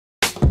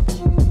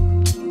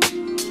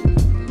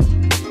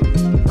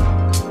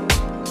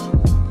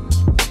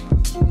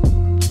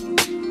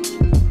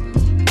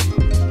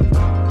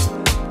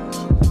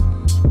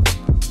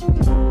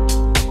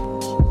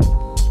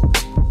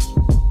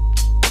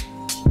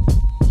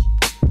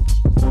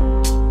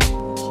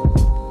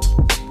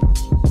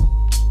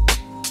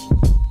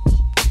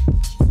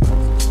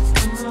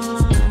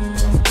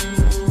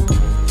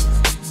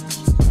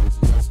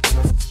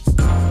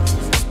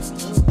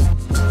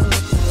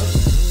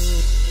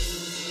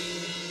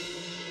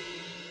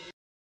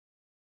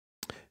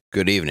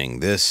Good evening.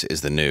 This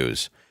is the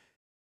news.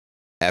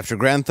 After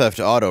Grand Theft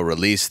Auto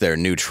released their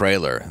new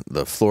trailer,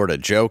 the Florida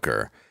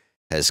Joker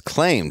has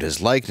claimed his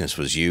likeness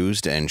was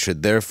used and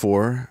should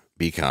therefore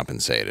be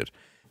compensated.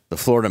 The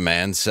Florida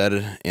man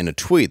said in a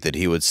tweet that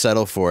he would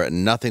settle for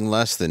nothing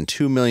less than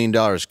 $2 million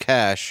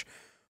cash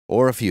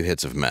or a few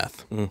hits of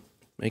meth.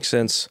 Makes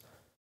sense.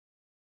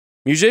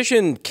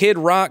 Musician Kid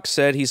Rock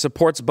said he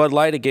supports Bud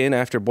Light again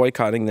after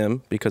boycotting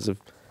them because of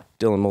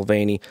Dylan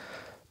Mulvaney.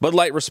 Bud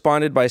Light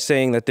responded by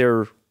saying that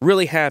they're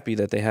really happy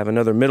that they have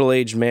another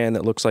middle-aged man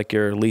that looks like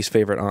your least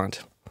favorite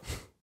aunt.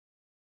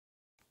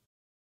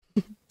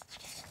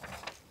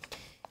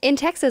 In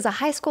Texas, a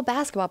high school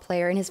basketball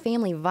player and his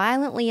family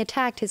violently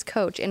attacked his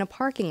coach in a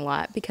parking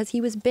lot because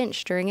he was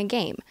benched during a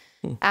game.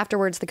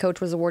 Afterwards, the coach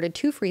was awarded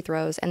 2 free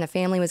throws, and the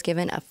family was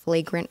given a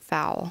flagrant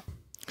foul.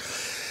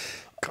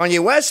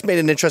 Kanye West made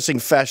an interesting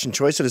fashion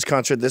choice at his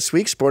concert this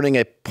week, sporting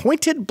a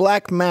pointed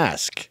black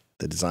mask.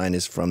 The design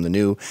is from the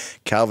new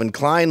Calvin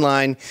Klein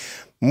line.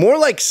 More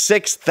like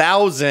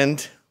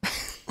 6,000.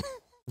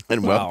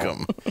 And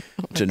welcome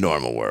to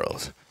Normal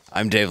World.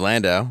 I'm Dave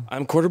Landau.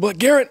 I'm Quarterback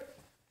Garrett.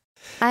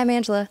 I'm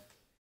Angela.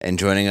 And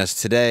joining us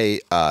today,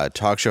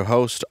 talk show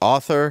host,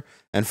 author,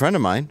 and friend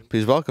of mine,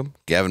 please welcome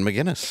Gavin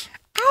McInnes.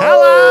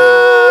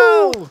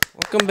 Hello!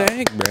 Welcome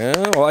back, bro.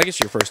 Well, I guess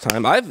your first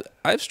time.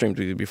 I've streamed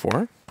with you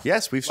before.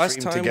 Yes, we've Last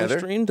streamed time together. we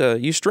streamed,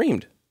 you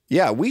streamed.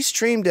 Yeah, we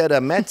streamed at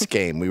a Mets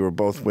game. We were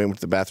both went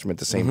to the bathroom at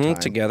the same time.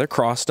 Together,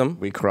 crossed them.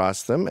 We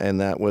crossed them,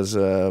 and that was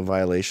a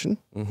violation.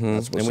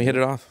 And we hit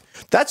it off.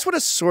 That's what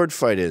a sword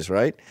fight is,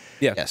 right?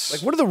 Yeah. Yes.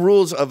 Like, what are the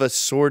rules of a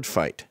sword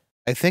fight?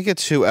 I think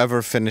it's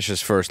whoever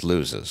finishes first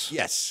loses.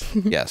 Yes.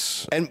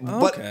 Yes. And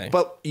Okay.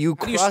 but you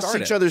How do you cross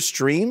start each it? other's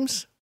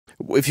streams?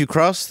 If you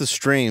cross the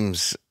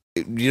streams,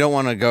 you don't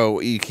want to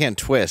go, you can't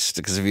twist,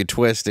 because if you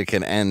twist, it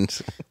can end.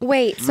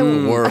 Wait, so a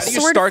How do you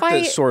sword start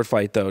fight? the sword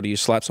fight, though? Do you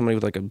slap somebody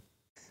with like a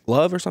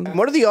glove or something? And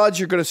what are the odds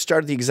you're going to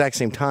start at the exact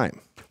same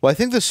time? Well, I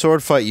think the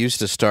sword fight used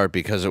to start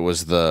because it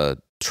was the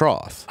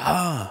trough.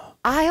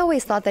 I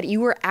always thought that you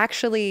were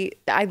actually,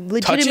 I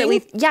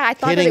legitimately, yeah, I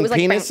thought that Hitting it was like,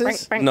 bang,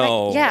 penises? bang, bang,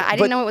 No. bang. Yeah, I But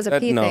didn't know it was a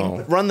that- P no.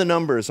 thing. Run the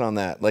numbers on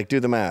that. Like, do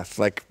the math.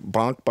 Like,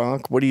 bonk,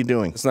 bonk. What are you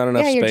doing? It's not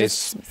enough Yeah, you're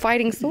space. just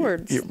fighting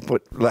swords.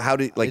 But how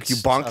do you, like, you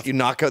It's bonk, tough. you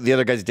knock out the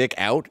other guy's dick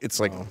out?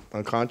 It's like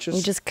unconscious?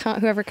 You just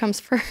whoever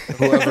comes first.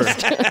 Whoever.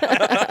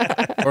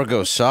 Or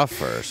go soft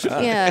first.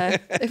 Yeah.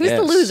 Who's the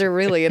Yes. loser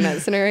really in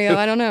that scenario?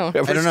 I don't know. I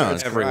don't know.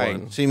 starts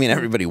crying. So you mean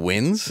everybody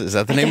wins? Is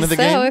that the name of the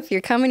So game? if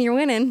you're coming, you're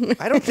winning.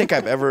 I don't think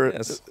I've ever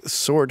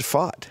sword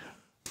fought.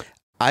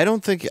 I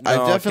don't think No, I I've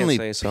can't definitely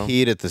say so.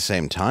 peed at the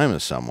same time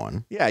as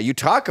someone. Yeah, you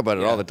talk about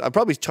it all the time. I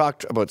probably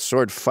talked about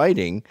sword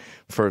fighting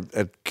for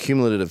a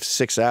cumulative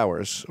 6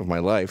 hours of my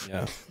life.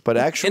 Yeah. But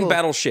actual In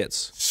battle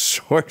shits.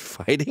 sword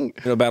fighting?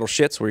 You know, battle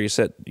shits where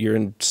you're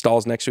in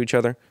stalls next to each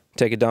other,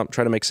 take a dump,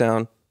 try to make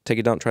sound, take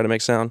a dump, try to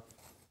make sound.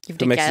 You have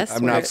To to make guess.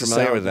 I'm where not it's-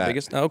 familiar with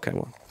that. Okay,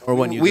 well. Or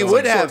when you We go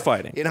would in- have sword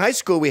fighting. in high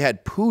school. We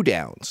had poo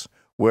downs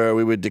where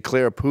we would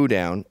declare a poo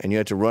down, and you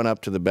had to run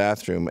up to the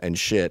bathroom and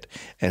shit,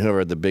 and whoever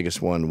had the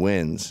biggest one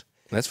wins.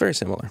 That's very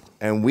similar.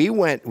 And we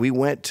went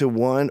to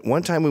one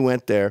time we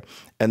went there,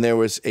 and there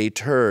was a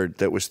turd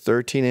that was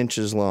 13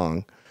 inches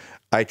long.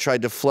 I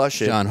tried to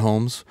flush it. John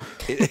Holmes.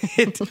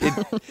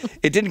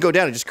 It didn't go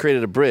down. It just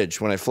created a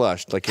bridge when I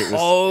flushed. Like it was.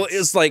 Oh,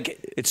 it's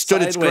like it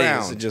stood its sideways.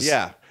 ground. It just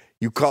Yeah.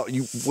 You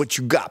what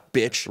you got,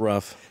 bitch.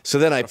 rough. So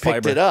then I picked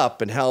fiber. it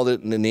up and held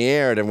it in the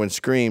air, and everyone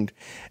screamed.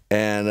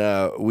 And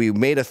we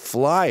made a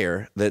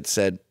flyer that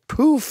said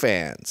 "Poo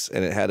Fans,"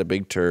 and it had a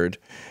big turd,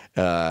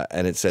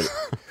 and it said,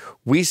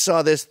 "We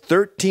saw this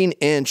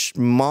 13-inch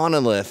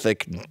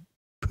monolithic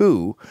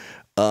poo.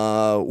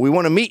 We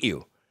want to meet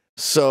you.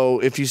 So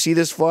if you see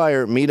this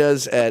flyer, meet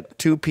us at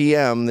 2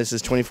 p.m. This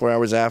is 24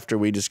 hours after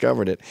we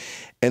discovered it."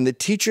 And the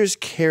teachers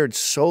cared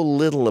so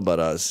little about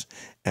us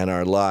and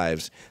our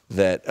lives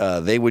that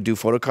they would do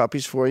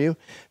photocopies for you.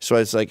 So I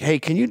was like, "Hey,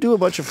 can you do a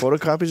bunch of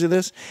photocopies of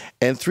this?"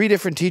 And 3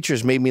 different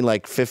teachers made me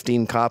like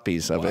 15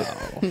 copies of it.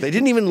 They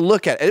didn't even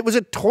look at it. It was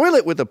a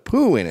toilet with a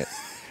poo in it.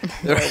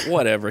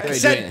 Whatever. It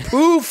said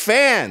 "Poo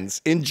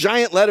Fans" in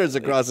giant letters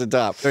across the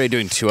top. They're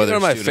doing 2 other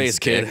on my students' face,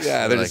 kid. dicks.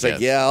 Yeah, they're just like,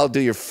 "Yeah, I'll do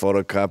your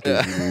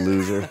photocopy, you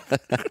loser."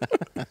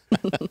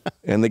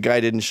 And the guy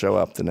didn't show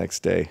up the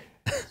next day.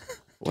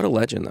 What a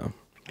legend, though.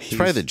 He's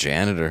probably the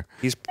janitor.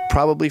 He's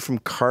probably from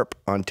Carp,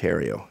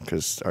 Ontario,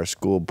 because our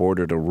school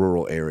bordered a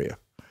rural area.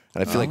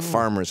 And I feel like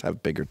farmers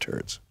have bigger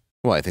turds.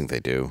 Well, I think they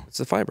do. It's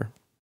the fiber.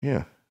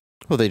 Yeah.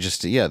 Well, they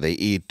just, they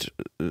eat,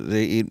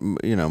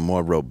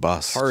 more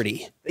robust.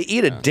 Hearty. They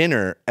eat a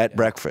dinner at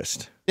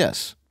breakfast.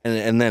 Yes.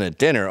 And then at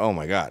dinner, oh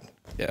my God.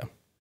 Yeah.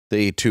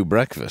 They eat 2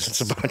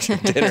 breakfasts. It's a bunch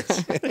of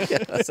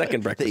dinners.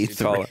 Second breakfast, eat you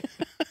call it.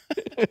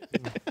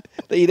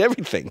 They eat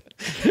everything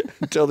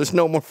until there's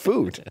no more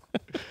food.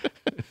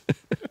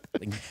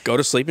 Go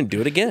to sleep and do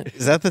it again.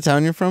 Is that the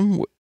town you're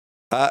from?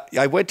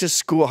 I went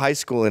to high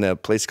school in a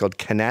place called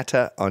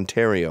Kanata,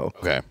 Ontario.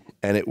 Okay.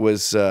 And it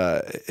was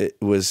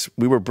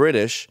we were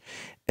British,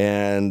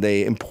 and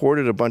they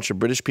imported a bunch of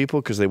British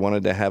people because they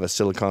wanted to have a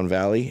Silicon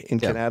Valley in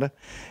Canada.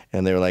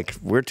 And they were like,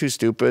 we're too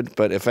stupid,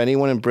 but if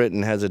anyone in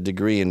Britain has a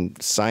degree in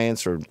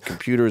science or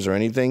computers or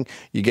anything,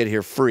 you get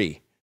here free.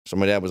 So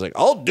my dad was like,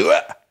 I'll do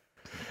it.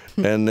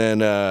 And then,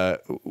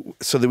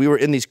 so that we were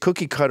in these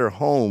cookie cutter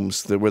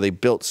homes where they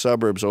built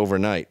suburbs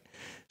overnight.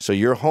 So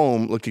your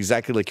home looked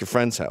exactly like your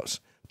friend's house,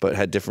 but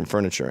had different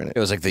furniture in it. It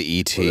was like the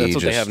E.T. That's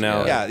what they have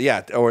now.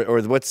 Yeah.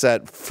 Or what's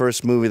that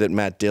first movie that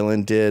Matt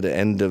Dillon did,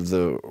 Edge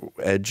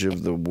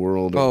of the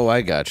World? Oh,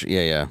 I got you.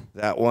 Yeah.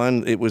 That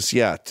one, it was,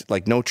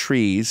 like no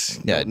trees.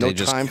 Yeah, no they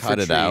just time cut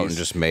for it out and trees.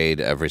 just made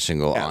every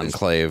single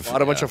enclave.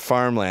 Bought a bunch of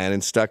farmland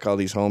and stuck all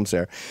these homes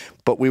there.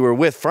 But we were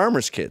with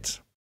farmers' kids.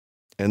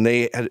 And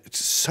they had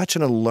such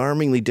an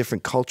alarmingly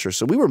different culture.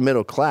 So we were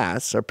middle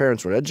class. Our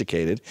parents were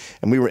educated.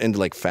 And we were into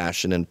like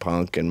fashion and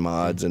punk and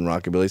mods and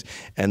rockabillys.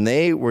 And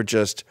they were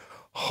just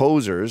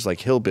hosers, like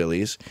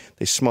hillbillies.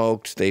 They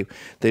smoked.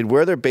 They'd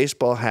wear their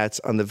baseball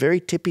hats on the very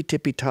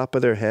tippy top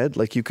of their head.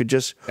 Like you could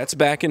just... That's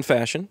back in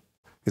fashion.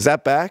 Is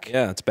that back?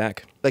 Yeah, it's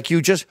back. Like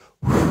you just...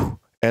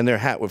 and their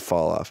hat would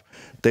fall off.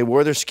 They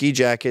wore their ski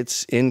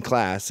jackets in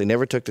class. They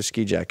never took their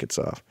ski jackets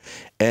off.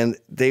 And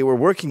they were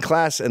working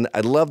class, and I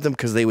loved them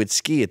because they would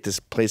ski at this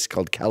place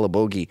called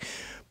Calabogie.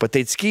 But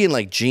they'd ski in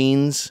like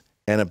jeans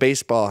and a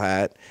baseball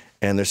hat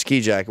and their ski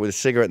jacket with a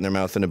cigarette in their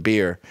mouth and a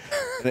beer.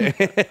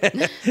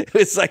 It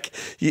was like,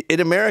 in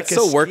America,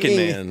 That's so working,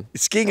 man.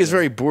 Skiing is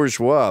very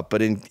bourgeois,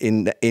 but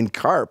in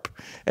Carp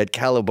at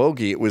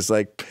Calabogie, it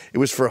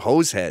was for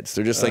hose heads.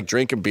 They're just like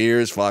drinking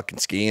beers, fucking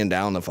skiing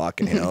down the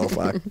fucking hill.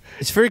 Fuck.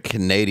 It's very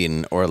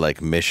Canadian or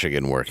like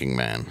Michigan working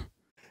man.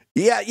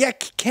 Yeah.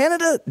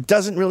 Canada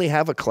doesn't really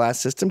have a class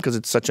system because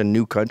it's such a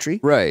new country.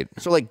 Right.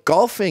 So like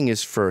golfing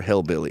is for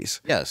hillbillies.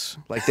 Yes.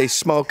 Like they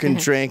smoke and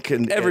drink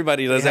and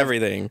Everybody does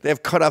everything. They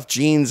have cut off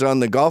jeans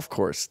on the golf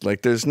course.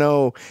 Like there's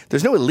no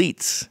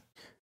elites.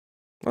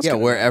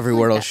 Where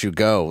everywhere else you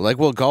go. Like,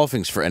 well,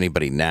 golfing's for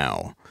anybody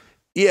now.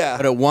 Yeah.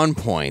 But at one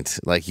point,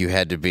 like you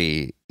had to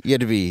be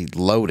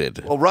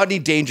loaded. Well, Rodney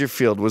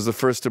Dangerfield was the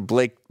first to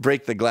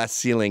break the glass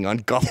ceiling on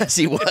golf. Yes,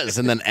 he was.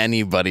 And then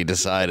anybody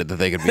decided that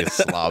they could be a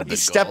slob. He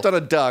stepped on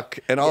a duck,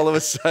 and all of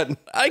a sudden,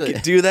 I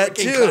could do that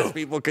working too. class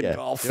people could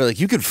golf. They're like,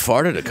 you could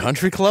fart at a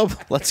country club?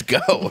 Let's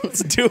go.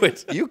 Let's do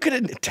it. You could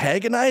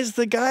antagonize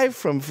the guy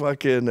from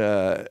fucking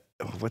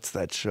what's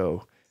that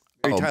show?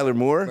 Mary Tyler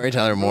Moore. Mary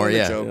Tyler Moore, Ruin the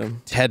yeah. joke.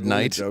 Ted Ruin the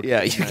Knight. joke.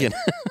 Yeah, you can.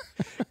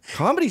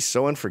 Comedy's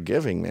so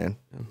unforgiving, man.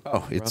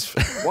 Oh, it's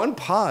One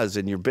pause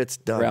and your bit's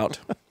done. Route.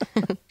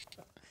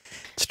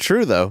 it's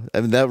true though.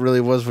 I mean, that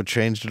really was what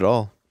changed it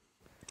all.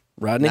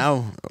 Rodney?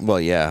 Now, well,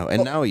 yeah,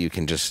 and now you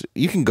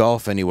can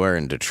golf anywhere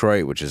in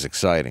Detroit, which is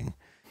exciting.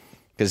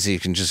 Because you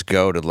can just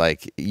go to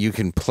you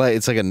can play.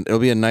 It's like it'll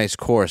be a nice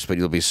course, but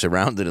you'll be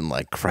surrounded in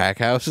like crack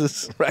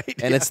houses, Right,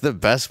 And it's the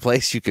best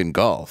place you can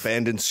golf.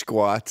 Abandoned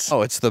squats.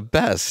 Oh, it's the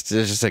best.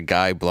 There's just a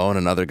guy blowing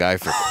another guy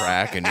for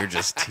crack, and you're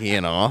just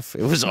teeing off.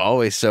 It was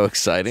always so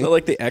exciting. Is that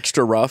like the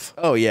extra rough?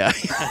 Oh yeah.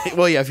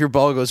 Well, yeah. If your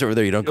ball goes over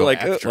there, you don't go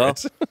like, after well,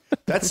 it.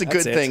 That's the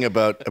good thing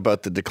about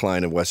the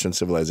decline of Western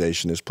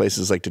civilization is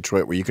places like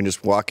Detroit where you can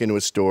just walk into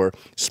a store,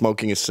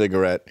 smoking a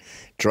cigarette,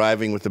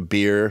 driving with a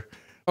beer.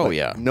 Oh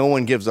yeah. No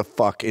one gives a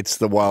fuck. It's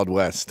the Wild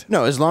West.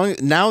 No,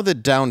 now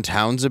that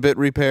downtown's a bit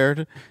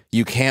repaired,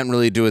 you can't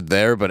really do it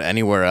there, but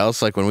anywhere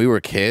else. Like when we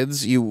were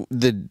kids,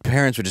 the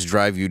parents would just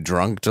drive you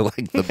drunk to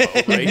like the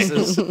boat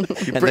races.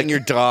 You bring your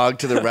dog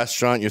to the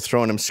restaurant, you're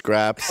throwing him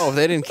scraps. Oh,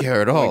 they didn't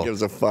care at No all. one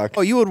gives a fuck.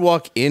 Oh, you would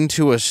walk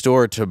into a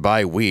store to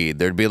buy weed.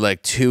 There'd be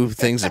like 2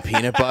 things of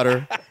peanut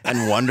butter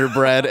and Wonder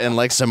Bread and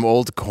like some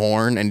old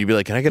corn, and you'd be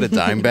like, "Can I get a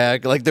dime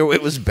bag?" Like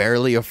it was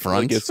barely a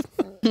front.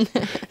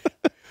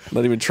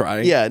 Not even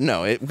trying. Yeah,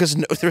 no, because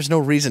there's no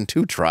reason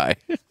to try.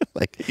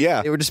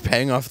 Yeah. They were just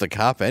paying off the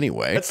cop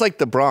anyway. It's like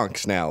the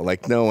Bronx now.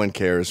 Like no one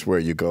cares where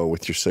you go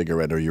with your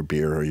cigarette or your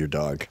beer or your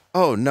dog.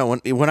 Oh no!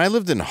 When I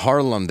lived in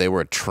Harlem, they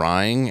were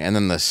trying, and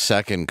then the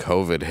second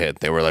COVID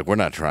hit, they were like, "We're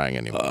not trying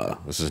anymore.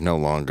 This is no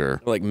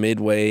longer Like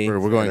midway.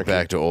 We're going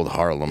back to old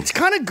Harlem." It's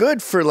kind of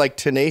good for like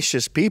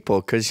tenacious people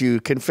because you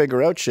can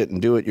figure out shit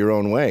and do it your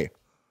own way.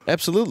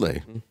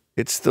 Absolutely.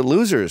 It's the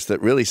losers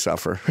that really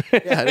suffer.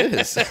 Yeah, it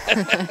is.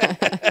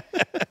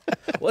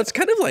 Well, it's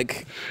kind of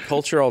like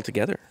culture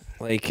altogether.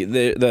 Like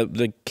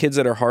the kids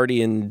that are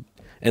hardy and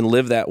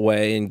live that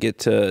way and get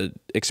to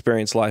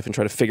experience life and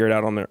try to figure it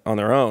out on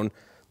their own,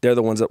 they're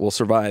the ones that will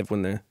survive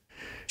when the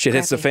shit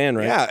hits the fan,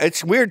 right? Yeah,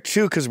 it's weird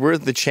too because we're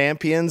the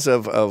champions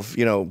of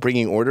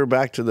bringing order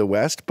back to the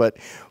West, but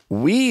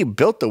we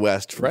built the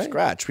West from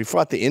scratch. We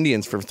fought the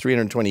Indians for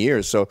 320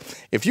 years. So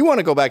if you want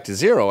to go back to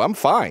zero, I'm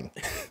fine.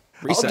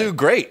 I'll do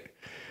great.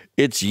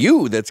 It's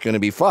you that's going to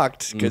be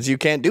fucked because you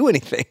can't do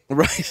anything.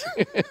 Right.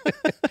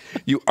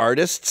 You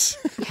artists.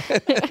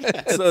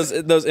 It's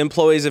those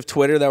employees of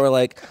Twitter that were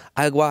like,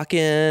 I walk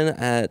in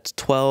at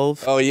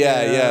 12. Oh,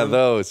 yeah,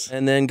 those.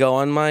 And then go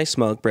on my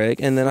smoke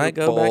break. And then I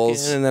go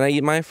bowls. back in and then I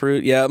eat my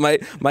fruit. Yeah,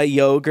 my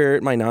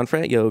yogurt, my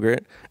non-fat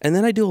yogurt. And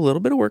then I do a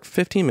little bit of work for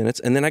 15 minutes.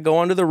 And then I go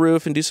onto the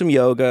roof and do some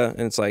yoga.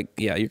 And it's like,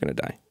 yeah, you're going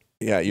to die.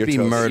 Yeah, you're Be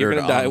toast. murdered You're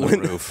gonna die on the when-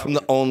 roof. I'm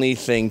the only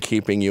thing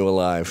keeping you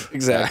alive.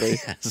 Exactly.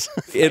 Yes.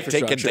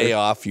 Take a day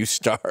off, you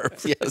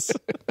starve. Yes.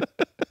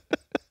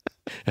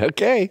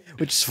 Okay.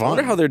 Which is I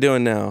wonder fun. how they're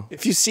doing now.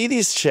 If you see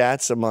these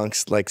chats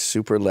amongst like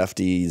super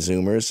lefty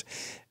Zoomers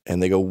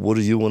and they go, what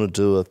do you want to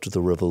do after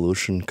the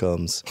revolution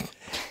comes?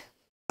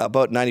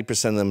 About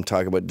 90% of them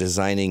talk about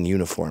designing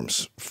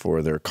uniforms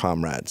for their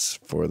comrades,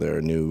 for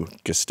their new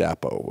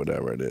Gestapo,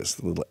 whatever it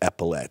is, little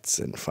epaulets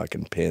and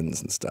fucking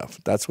pins and stuff.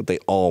 That's what they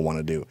all want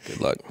to do.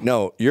 Good luck.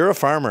 No, you're a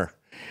farmer.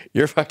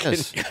 You're fucking,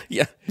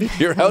 Yeah.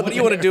 you're out What do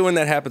you want to do when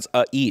that happens?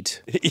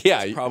 Eat.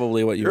 Yeah,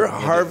 Probably what you're wanna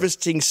do.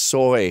 harvesting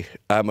soy,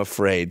 I'm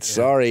afraid.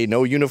 Sorry,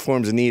 no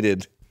uniforms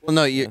needed. Well,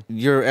 no,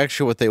 you're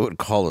actually what they would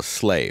call a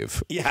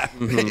slave. Yeah.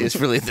 It's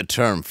really the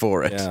term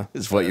for it. Yeah.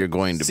 Is what you're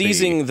going to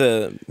Seizing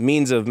the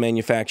means of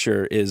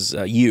manufacture is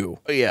you.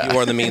 Yeah. You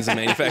are the means of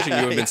manufacture. You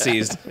have been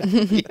seized.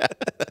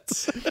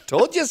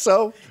 Told you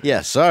so. be.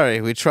 Yeah,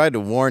 sorry. We tried to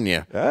warn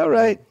you. All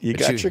right. You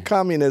got you- your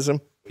communism.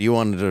 You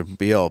wanted to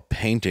be all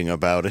painting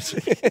about it.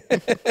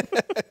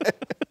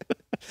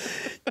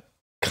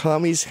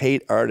 Commies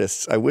hate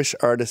artists. I wish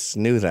artists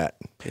knew that.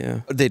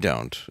 Yeah. They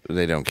don't.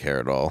 They don't care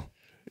at all.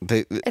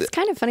 It's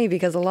kind of funny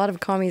because a lot of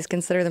commies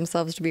consider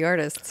themselves to be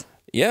artists.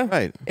 Yeah.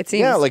 Right. It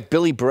seems. Yeah, like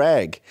Billy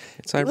Bragg.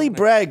 Billy ironic.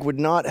 Bragg would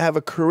not have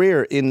a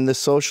career in the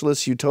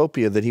socialist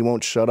utopia that he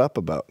won't shut up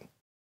about.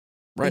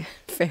 Right.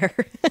 fair.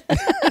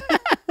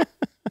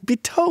 Be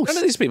toast. None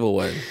of these people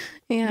would.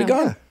 Yeah. Be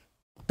gone.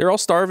 They're all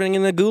starving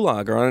in the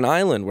gulag or on an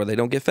island where they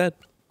don't get fed.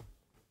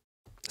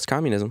 It's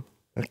communism.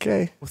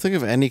 Okay. Well, think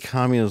of any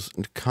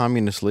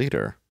communist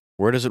leader.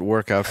 Where does it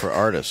work out for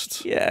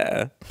artists?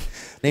 Yeah.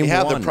 Name They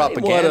have one. the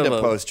propaganda One of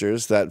 'em.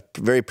 posters, that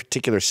very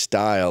particular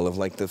style of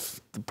like the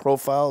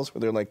profiles where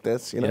they're like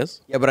this, you know?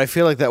 Yes. Yeah, but I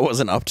feel like that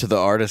wasn't up to the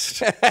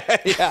artist.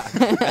 Yeah.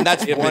 And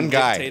that's one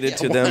guy. Dictated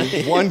to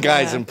them. One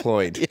guy's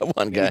employed. Yeah,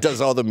 one guy. He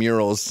does all the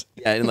murals.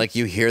 Yeah, and like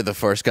you hear the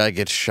first guy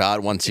gets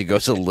shot once he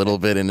goes a little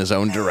bit in his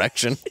own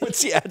direction.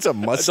 What's he adds a I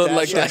mustache? don't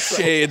like that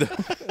shade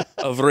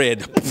of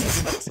red.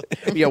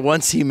 Yeah,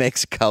 once he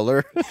makes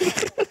color.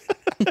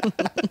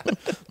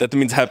 That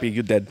means happy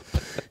you dead.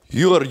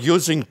 You are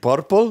using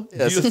purple?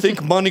 Yes. Do you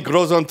think money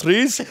grows on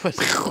trees?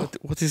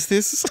 What is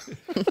this?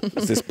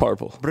 Is this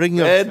purple? Bring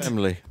your Red.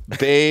 family.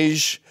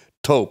 Beige,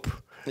 taupe.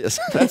 Yes.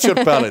 That's your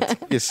palette.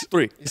 Yes.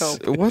 Three.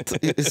 What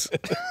is?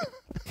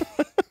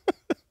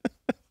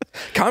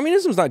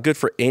 Communism's not good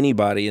for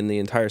anybody in the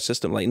entire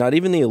system. Like, not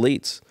even the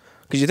elites.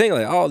 Because you think,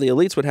 like, oh, the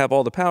elites would have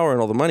all the power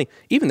and all the money.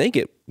 Even they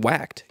get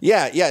whacked.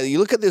 Yeah, yeah. You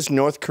look at these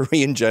North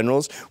Korean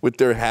generals with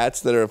their hats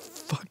that are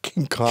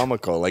fucking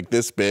comical, like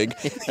this big.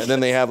 And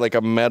then they have like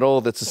a medal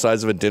that's the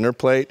size of a dinner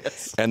plate.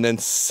 And then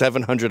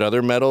 700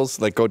 other medals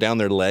like go down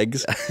their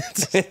legs.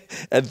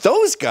 And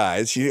those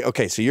guys,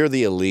 okay, so you're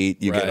the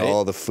elite. You get Right.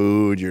 all the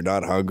food. You're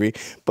not hungry.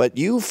 But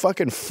you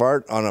fucking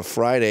fart on a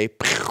Friday.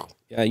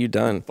 Yeah, you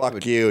done.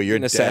 Fuck you. You're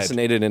Been dead.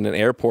 assassinated in an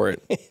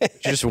airport.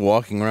 Just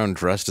walking around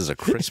dressed as a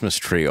Christmas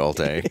tree all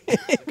day.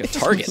 Like a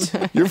target.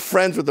 You're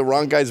friends with the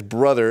wrong guy's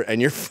brother, and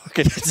you're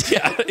fucking.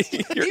 Yeah.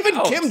 You're Even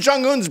out. Kim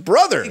Jong Un's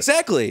brother.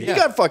 Exactly. He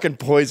got fucking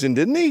poisoned,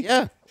 didn't he?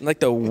 Yeah. Like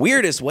the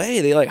weirdest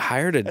way. They like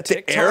hired a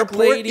TikTok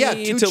airport? lady Yeah,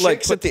 two to like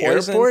chicks put at the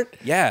poison. airport?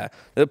 Yeah.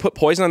 They put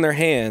poison on their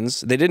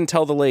hands. They didn't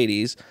tell the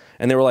ladies.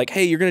 And they were like,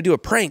 hey, you're going to do a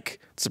prank.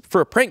 It's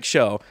for a prank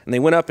show. And they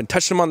went up and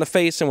touched him on the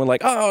face and were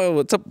like, oh,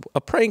 it's a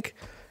prank.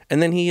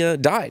 And then he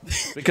died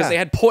because they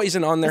had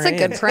poison on their That's a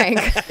hands. good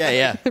prank. Yeah,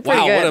 yeah.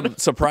 Wow, good. what a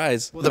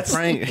surprise. The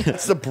prank.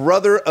 It's the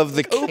brother of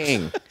the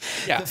king,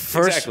 Yeah,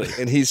 first-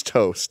 exactly. and he's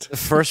toast. The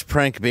first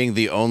prank being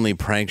the only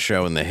prank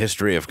show in the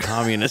history of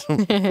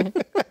communism.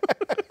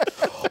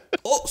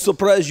 Oh,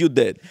 surprise, you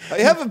dead. I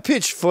have a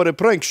pitch for a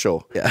prank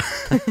show. Yeah.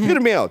 Hear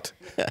me out.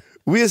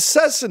 We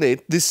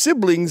assassinate the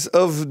siblings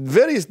of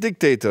various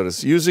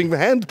dictators using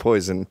hand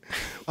poison.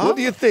 What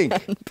do you think?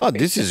 Oh,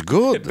 this is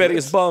good.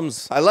 Various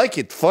bums. I like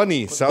it.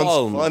 Funny. Sounds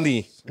Balm.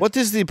 funny. What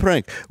is the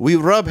prank? We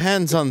rub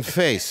hands on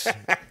face.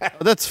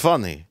 Oh, that's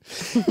funny.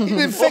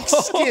 He infects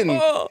skin.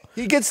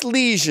 He gets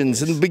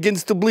lesions and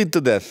begins to bleed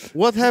to death.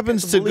 What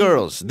happens to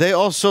girls? They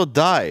also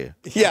die.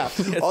 Yeah,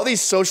 all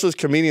these socialist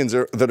comedians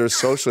that are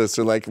socialists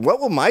are like, what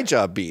will my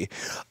job be?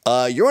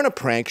 You're on a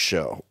prank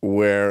show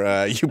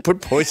where you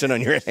put poison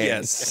on your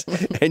hands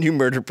and you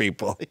murder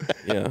people.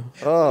 Yeah.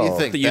 You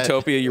think The that-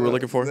 utopia you were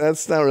looking for?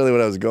 That's not really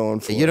what I was going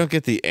for. You don't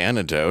get the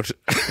antidote.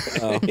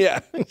 Yeah.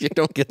 You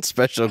don't get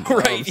special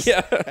gloves. Right,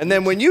 yeah. And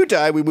then when you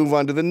die, we move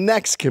on to the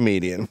next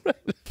comedian.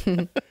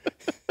 Yeah,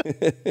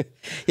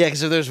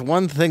 because if there's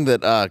one thing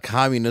that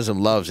communism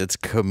loves, it's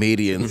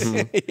comedians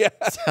Yeah.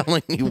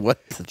 telling you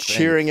what to think.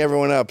 Cheering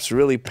everyone up is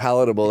really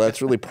palatable.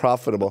 That's really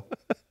profitable.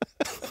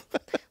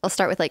 I'll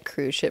start with like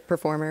cruise ship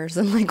performers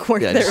and like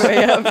work Yeah, their just-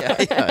 way up.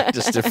 Yeah,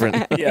 just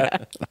different. Yeah.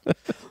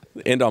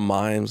 End on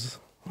mimes.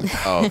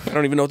 Oh, I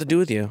don't even know what to do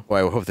with you.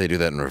 boy, I hope they do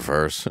that in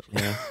reverse.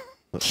 Yeah.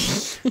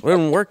 It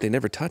doesn't work. They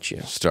never touch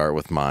you. Start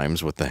with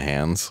mimes with the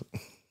hands.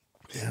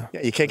 Yeah,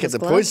 you can't get Those the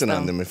gloves, poison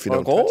on though. them if you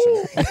don't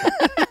touch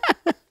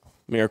them.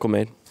 Miracle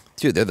Made.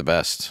 Dude, they're the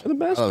best. They're the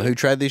best. Oh, who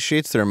tried these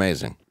sheets? They're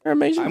amazing. They're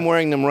amazing. I'm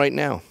wearing them right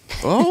now.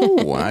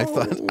 Oh, I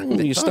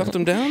thought You stuffed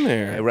them down I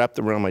there. wrapped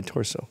them around my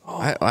torso.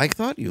 I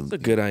thought you That's a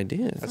good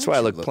idea. That's why I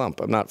look plump.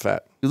 I'm not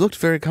fat. you looked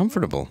very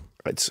comfortable.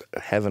 It's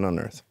heaven on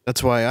earth.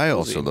 That's why I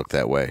also look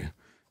that way.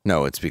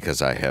 No, it's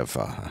because I have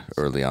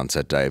early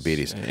onset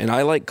diabetes. And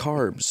I like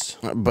carbs.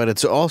 But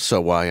it's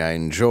also why I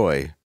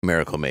enjoy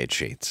Miracle Made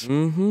sheets.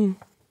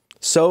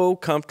 So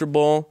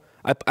comfortable.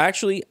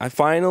 I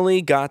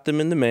finally got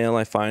them in the mail.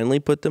 I finally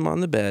put them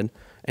on the bed,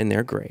 and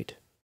they're great.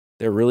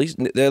 They're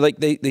like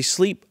they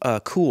sleep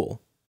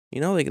cool.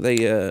 You know,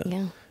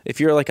 Yeah. if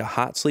you're like a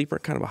hot sleeper,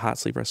 kind of a hot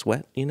sleeper, I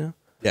sweat, you know?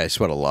 Yeah, I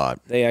sweat a lot.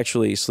 They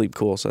actually sleep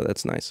cool, so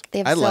that's nice. They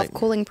have I like-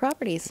 self-cooling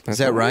properties. Is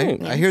that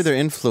right? Yes. I hear they're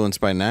influenced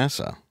by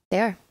NASA. They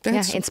are.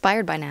 That's- Yeah,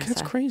 inspired by NASA.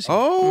 That's crazy.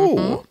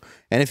 Oh.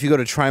 And if you go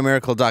to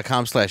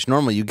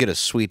trymiracle.com/normal, you get a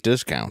sweet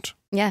discount.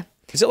 Yeah.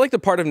 Is it like the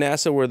part of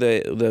NASA where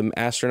the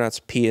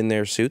astronauts pee in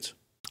their suits?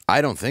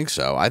 I don't think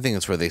so. I think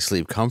it's where they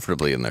sleep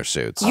comfortably in their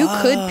suits. You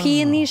could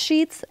pee in these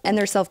sheets, and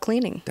they're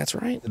self-cleaning. That's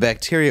right. The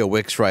bacteria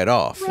wicks right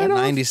off.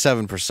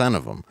 97%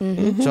 of them.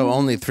 So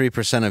only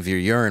 3% of your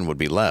urine would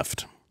be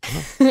left.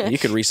 You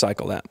could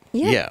recycle that.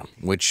 Yeah.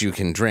 Which you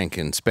can drink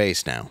in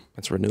space now.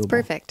 That's renewable.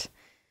 Perfect.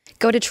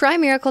 Go to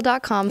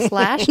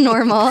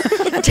trymiracle.com/normal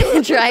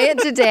to try it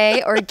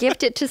today or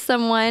gift it to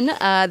someone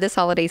this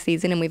holiday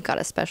season. And we've got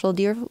a special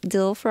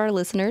deal for our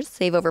listeners.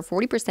 Save over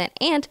 40%.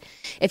 And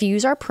if you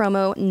use our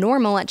promo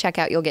NORMAL at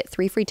checkout, you'll get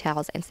 3 free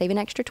towels and save an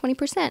extra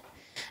 20%.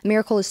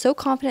 Miracle is so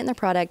confident in their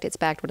product, it's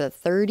backed with a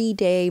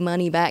 30-day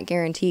money-back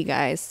guarantee,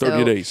 guys. So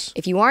 30 days.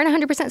 if you aren't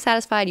 100%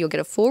 satisfied, you'll get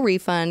a full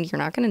refund. You're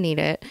not going to need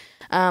it.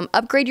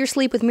 Upgrade your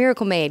sleep with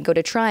Miracle Made. Go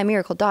to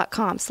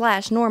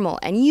trymiracle.com/normal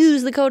and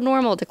use the code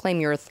NORMAL to claim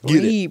your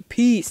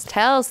 3-piece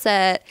towel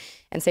set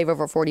and save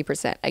over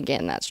 40%.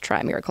 Again, that's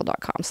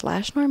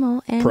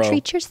trymiracle.com/normal and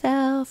treat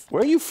yourself.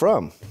 Where are you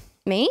from?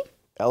 Me?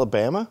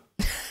 Alabama?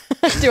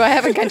 Do I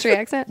have a country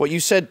accent? Well, you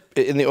said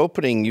in the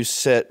opening, you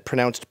said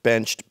pronounced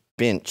benched.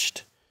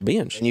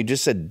 Binge. And you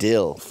just said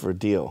dill for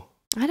deal.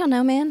 I don't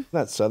know, man.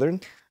 Not Southern?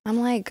 I'm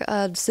like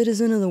a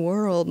citizen of the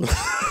world.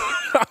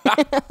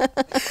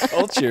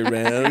 Culture,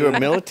 man. You a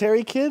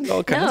military kid?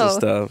 All kinds No. of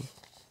stuff.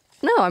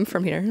 No, I'm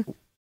from here.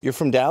 You're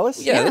from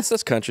Dallas? Yeah,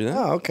 that's country. Then.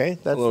 Oh, okay.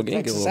 That's little a game,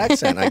 Texas get a little-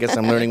 accent. I guess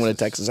I'm learning what a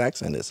Texas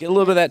accent is. Get a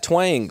little bit of that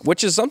twang,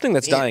 which is something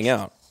that's dying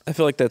out. I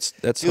feel like that's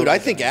Dude, I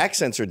think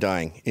accents are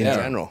dying in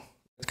general.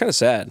 it's kind of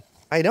sad.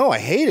 I know. I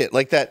hate it.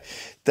 Like that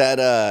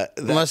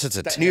Unless it's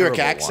a that New York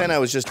terrible accent one. I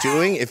was just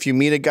doing. If you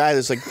meet a guy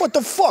that's like, "What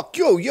the fuck,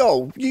 yo,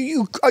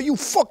 you are you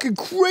fucking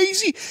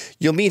crazy?"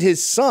 You'll meet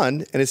his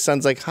son, and his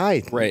son's like,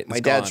 "Hi, Right, My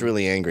it's dad's gone.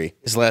 really angry.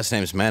 His last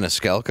name's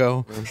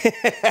Maniscalco.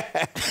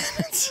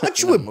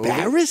 Aren't you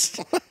embarrassed?"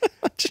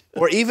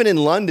 Or even in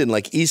London,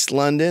 like East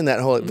London, that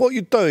whole "What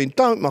you doing?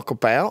 Don't muck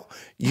about."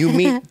 You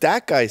meet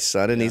that guy's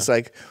son, and he's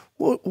like,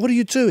 "What are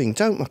you doing?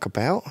 Don't muck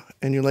about."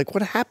 And you're like,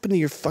 "What happened to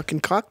your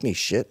fucking Cockney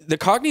shit?" The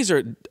Cockneys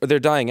they're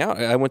dying out.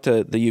 I went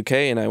to the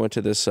UK and I went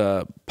to this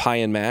pie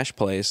and mash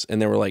place,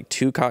 and there were like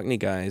 2 Cockney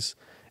guys,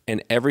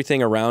 and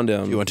everything around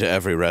them. You went to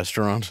every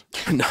restaurant?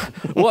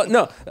 Well,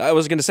 no, I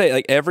was going to say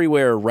like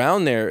everywhere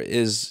around there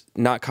is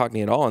not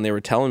Cockney at all, and they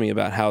were telling me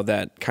about how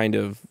that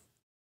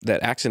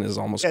accent is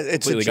almost Yeah,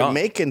 it's a completely gone.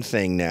 Jamaican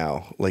thing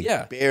now. Like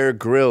Yeah. Bear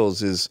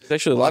Grylls is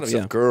actually a lot lots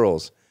of- of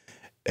girls.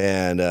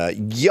 And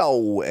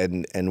yo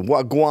and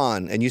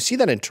wagwan. And you see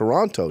that in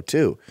Toronto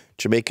too.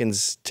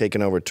 Jamaicans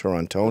taking over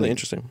Toronto. Really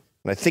interesting.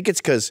 And I think it's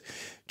because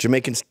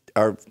Jamaicans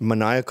are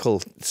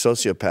maniacal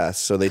sociopaths,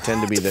 so they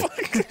tend to be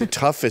the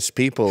toughest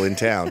people in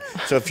town.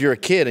 So if you're a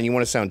kid and you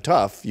want to sound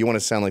tough, you want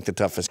to sound like the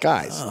toughest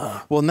guys.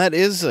 Well, and that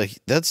is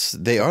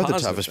they are the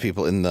positive toughest thing.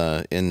 people in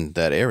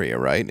that area,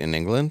 right? In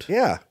England?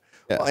 Yeah.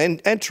 Yes. Well,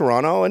 and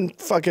Toronto and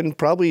fucking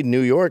probably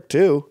New York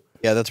too.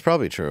 Yeah, that's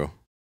probably true.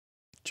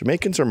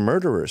 Jamaicans are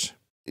murderers.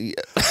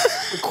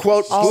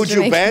 Quote All Buju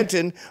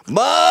Jamaican. Banton,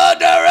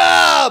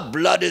 "Murderer,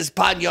 blood is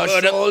upon your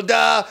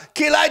shoulder.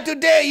 Kill I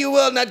today, you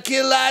will not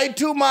kill I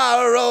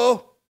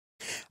tomorrow."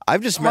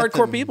 I've just met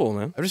Hardcore them- people,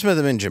 man. I've just met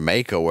them in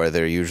Jamaica where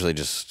they're usually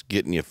just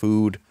getting you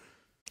food.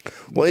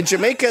 Well, in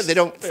Jamaica, they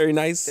don't Very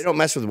nice.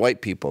 mess with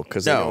white people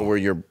because they No. know we're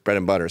your bread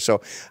and butter.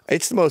 So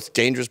it's the most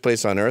dangerous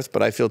place on earth,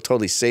 but I feel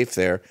totally safe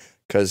there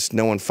because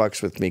no one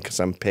fucks with me because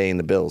I'm paying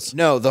the bills.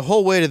 No, the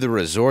whole way to the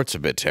resort's a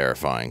bit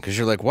terrifying because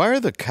you're like, why are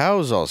the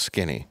cows all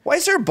skinny? Why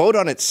is there a boat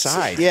on its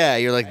side? Yeah,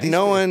 you're like,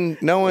 no one's.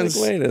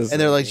 Wait a and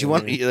they're like, you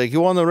want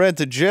to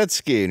rent a jet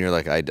ski? And you're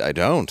like, I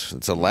don't.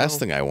 It's the last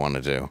thing I want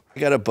to do. I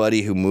got a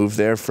buddy who moved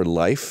there for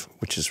life,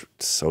 which is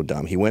so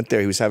dumb. He went there.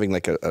 He was having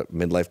like a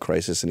midlife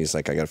crisis, and he's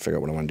like, I got to figure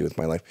out what I want to do with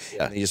my life.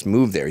 Yeah. And he just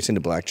moved there. He's into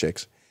black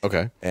chicks.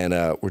 Okay. And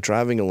we're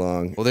driving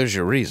along Well, there's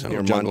your reason.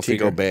 near Jungle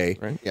Montego Fever, Bay.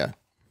 right? Yeah.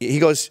 He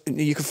goes,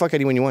 "You can fuck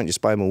anyone you want. Just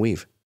buy them a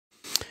weave.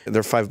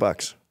 They're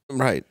 $5."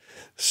 Right.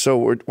 So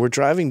we're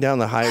driving down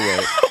the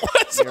highway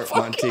near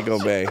Montego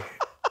Bay.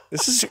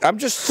 I'm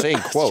just saying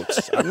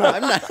quotes. I'm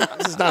not.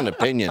 This is not an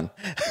opinion.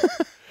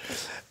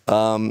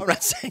 I'm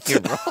not saying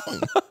you're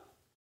wrong.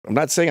 I'm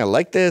not saying I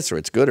like this or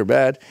it's good or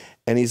bad.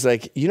 And he's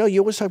like, you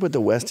always talk about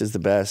the West is the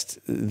best.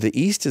 The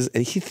East is,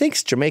 he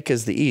thinks Jamaica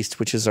is the East,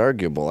 which is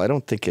arguable. I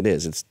don't think it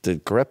is. It's the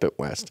decrepit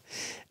West.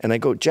 And I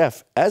go,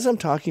 Jeff, as I'm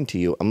talking to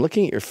you, I'm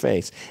looking at your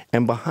face,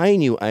 and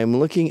behind you, I'm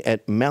looking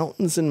at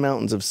mountains and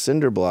mountains of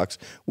cinder blocks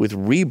with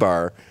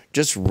rebar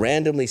just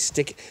randomly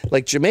sticking.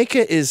 Like,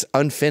 Jamaica is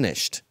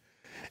unfinished.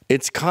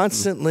 It's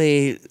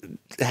constantly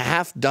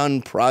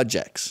half-done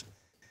projects.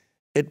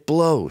 It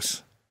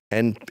blows.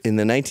 And in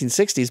the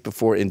 1960s,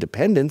 before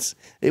independence,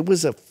 it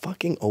was a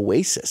fucking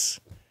oasis.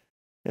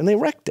 And they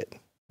wrecked it.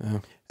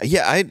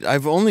 Yeah,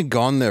 I've only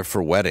gone there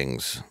for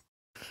weddings.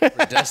 For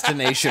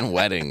destination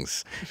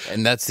weddings.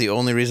 And that's the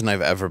only reason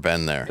I've ever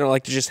been there. You don't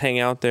like to just hang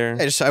out there?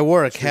 I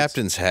wore a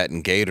captain's hat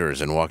and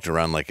gaiters and walked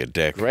around like a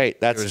dick. Great.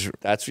 That's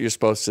what you're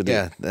supposed to do.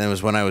 Yeah, and it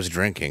was when I was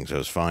drinking, so it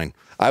was fine.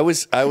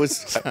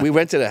 We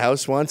went to the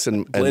house once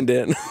and Blend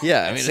in.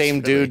 Yeah, I mean, same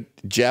dude,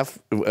 Jeff,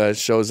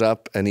 shows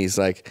up and he's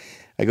like,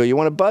 I go, you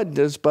want a bud?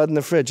 There's bud in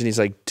the fridge. And he's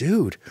like,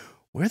 dude,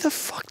 where the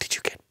fuck did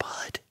you get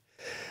bud?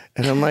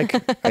 And I'm like,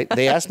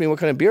 they asked me what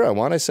kind of beer I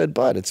want. I said,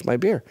 bud, it's my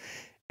beer.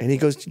 And he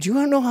goes, do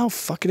you know how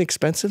fucking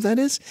expensive that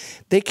is?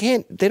 They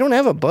don't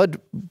have a bud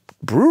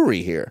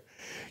brewery here.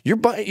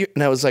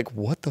 And I was like,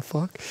 what the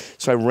fuck?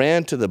 So I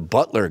ran to the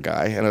butler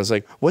guy and I was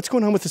like, what's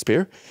going on with this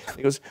beer?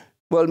 He goes,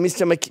 well,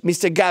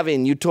 Mr.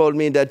 Gavin, you told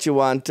me that you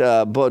want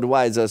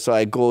Budweiser, so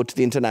I go to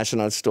the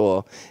international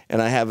store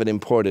and I have it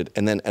imported.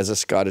 And then as a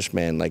Scottish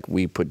man, like,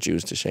 we put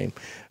Jews to shame.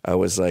 I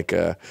was like,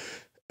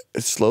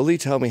 slowly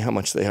tell me how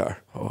much they are.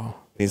 Oh.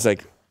 He's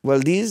like, well,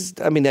 these,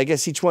 I mean, I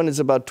guess each one is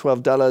about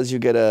 $12. You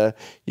get a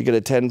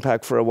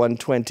 10-pack for a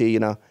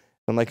 $120,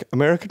 I'm like,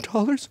 American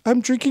dollars?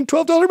 I'm drinking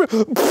 $12 beer.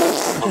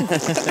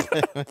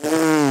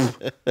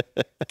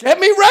 Get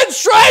me Red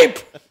Stripe!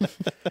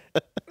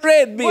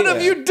 Red beer. What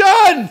have you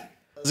done?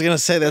 I was going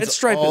to say that's Red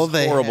Stripe all is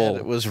they horrible. had.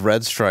 It was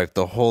Red Stripe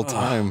the whole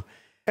time.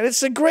 And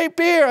it's a great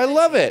beer. I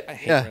love it. I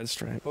hate Red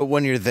Stripe. But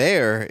when you're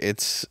there,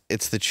 it's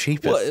the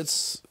cheapest. Well,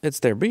 it's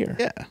their beer.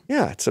 Yeah.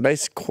 Yeah, it's a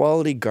nice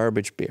quality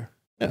garbage beer.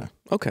 Yeah.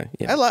 Okay.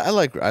 Yeah. I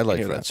like hear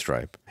Red that.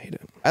 Stripe. I hate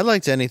it. I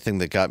liked anything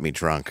that got me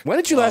drunk. When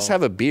did you last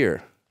have a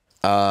beer?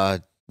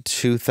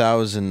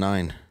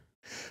 2009.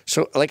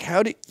 So, like,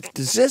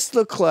 does this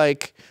look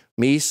like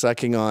me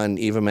sucking on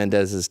Eva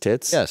Mendez's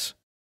tits? Yes.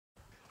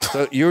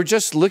 So you're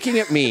just looking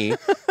at me.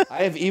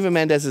 I have Eva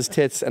Mendez's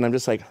tits, and I'm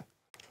just like,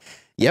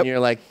 Yep. And you're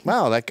like,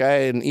 wow, that guy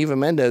and Eva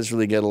Mendez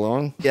really get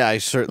along. Yeah, I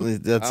certainly.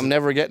 I'm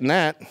never getting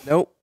that.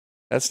 Nope.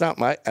 That's not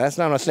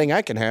a thing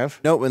I can have.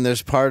 Nope. And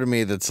there's part of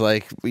me that's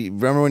like,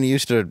 remember when you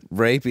used to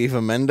rape Eva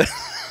Mendez?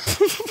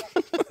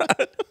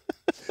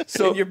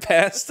 So in your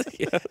past,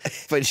 yeah.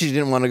 But she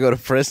didn't want to go to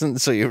prison,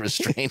 so you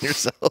restrained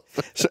yourself.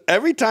 So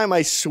every time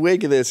I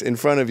swig this in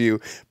front of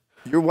you,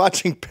 you're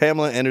watching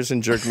Pamela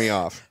Anderson jerk me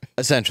off.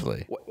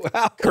 Essentially.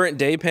 Wow. Current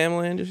day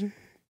Pamela Anderson?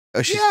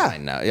 Oh, she's Yeah.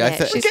 fine now. Yeah,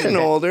 We're she's getting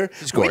okay. older.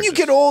 She's When you gorgeous.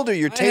 get older,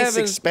 your tastes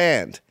haven't-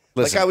 expand.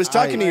 Listen, like I was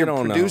talking to I your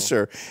don't know.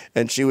 producer,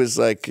 and she was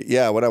like,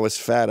 "Yeah, when I was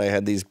fat, I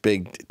had these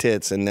big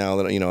tits, and now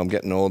that I'm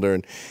getting older,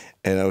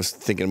 and I was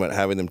thinking about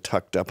having them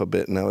tucked up a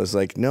bit, and I was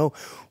like, no,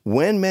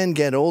 when men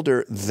get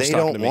older, they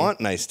talking to don't me. want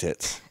nice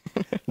tits.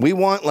 We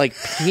want like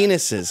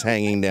penises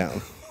hanging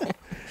down.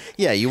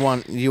 Yeah, you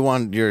want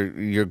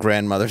your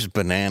grandmother's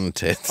banana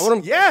tits. I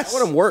want them. Yes. I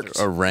want them worked.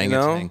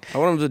 Orangutan. I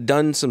want them to have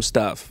done some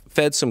stuff,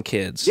 fed some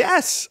kids.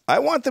 Yes, I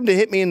want them to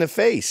hit me in the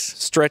face.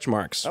 Stretch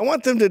marks. I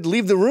want them to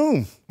leave the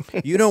room.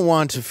 You don't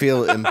want to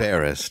feel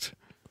embarrassed.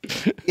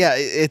 Yeah,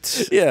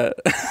 it's Yeah.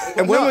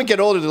 And when we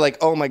get older, they're like,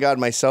 oh my God,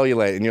 my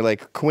cellulite. And you're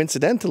like,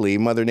 coincidentally,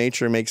 Mother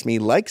Nature makes me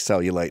like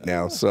cellulite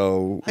now.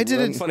 So I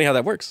did It's funny how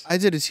that works. I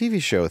did a TV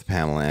show with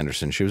Pamela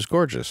Anderson. She was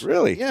gorgeous.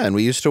 Really? Yeah, and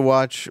we used to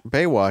watch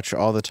Baywatch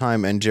all the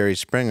time and Jerry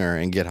Springer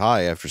and get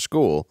high after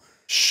school.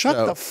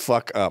 Shut the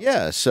fuck up.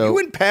 Yeah, so You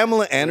and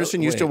Pamela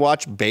Anderson used to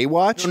watch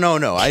Baywatch?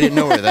 no, I didn't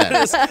know her then.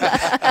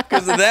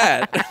 Because of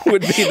that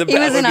would be the He was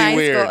best. in high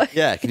weird. school.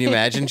 Yeah, can you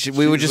imagine?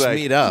 We would just like-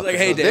 meet up. like,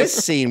 hey, Dave.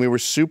 This scene, we were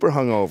super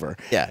hungover.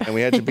 Yeah. And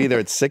we had to be there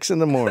at 6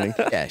 a.m.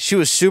 Yeah, she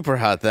was super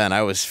hot then.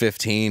 I was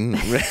 15.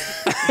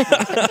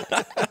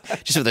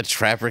 Just with a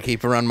trapper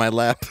keeper on my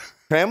lap.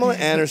 Pamela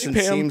Anderson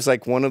Pam. seems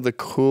like one of the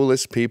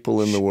coolest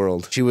people in the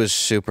world. She was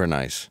super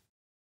nice.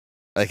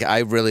 Like I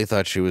really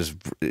thought she was.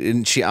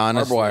 And she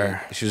honestly,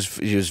 wire. she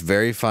was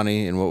very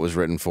funny in what was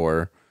written for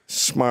her.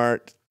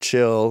 Smart,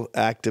 chill,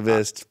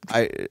 activist.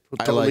 I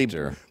totally liked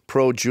her.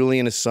 pro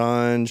Julian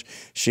Assange.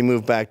 She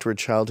moved back to her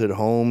childhood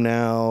home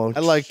now. I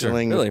liked her.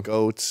 chilling Really? with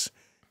goats.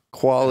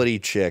 Quality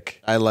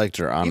chick. I liked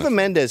her. Honestly, Eva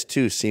Mendez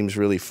too seems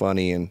really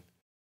funny and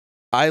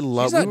I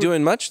love. She's not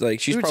doing much. Like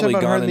she's we were probably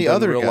talking about her gone and and the done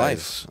other real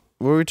guys. life.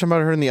 were we talking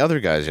about her and the other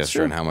guys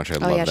yesterday and how much I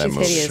love yeah, that she's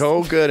movie. hideous.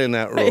 So good in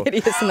that role.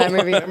 Hideous in that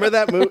movie. Remember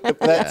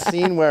that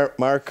scene where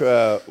Mark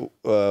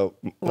Wahlberg?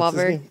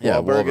 Yeah,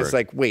 Wahlberg is Wahlberg.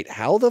 like, wait,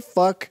 how the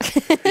fuck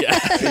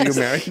are you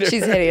married to her?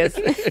 She's hideous.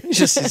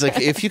 He's like,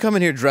 if you come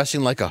in here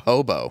dressing like a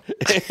hobo,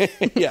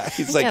 Yeah,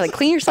 he's like, Yeah, like,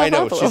 clean yourself I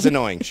know, up a she's little.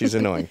 annoying. She's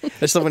annoying.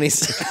 that's when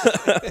he's.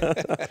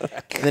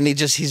 Then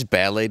he's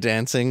ballet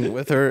dancing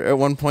with her at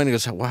one point. He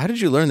goes, well, how did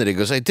you learn that? He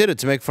goes, I did it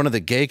to make fun of the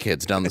gay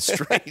kids down the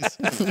street.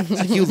 It's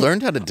like, you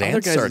learned how to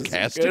dance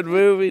sarcastic. Good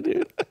movie,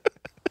 dude.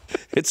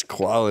 It's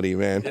quality,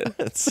 man.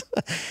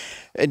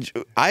 And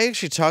I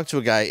actually talked to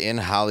a guy in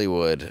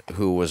Hollywood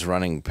who was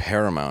running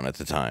Paramount at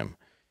the time,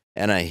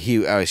 and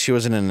she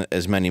wasn't in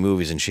as many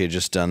movies, and she had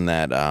just done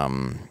that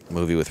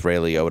movie with Ray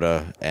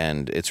Liotta,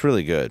 and it's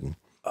really good.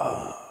 Ray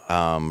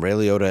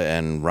Liotta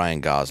and Ryan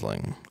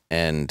Gosling,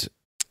 and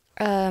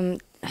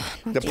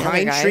The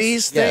pine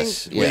trees thing?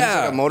 Yes, Where he's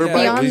yeah. on a motorbike?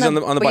 Beyond he's the, on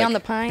the bike. Beyond the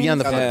Pines.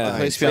 Beyond the Yeah,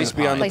 Place Place Beyond the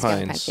Beyond the Place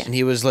Beyond the Pines. Pines, And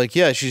he was like,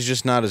 yeah, she's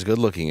just not as good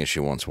looking as she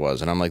once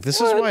was. And I'm like, this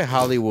is why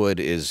Hollywood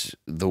is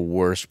the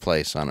worst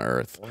place on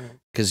earth.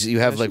 Because you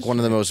have like one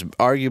of the most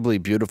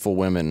arguably beautiful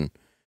women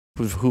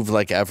who've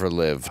like ever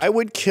lived. I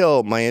would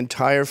kill my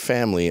entire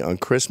family on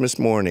Christmas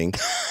morning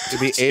to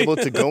be able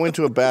to go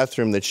into a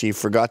bathroom that she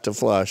forgot to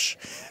flush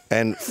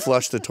and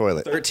flush the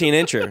toilet.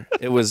 13-incher.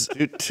 It was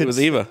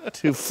Eva.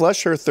 To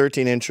flush her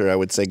 13-incher, I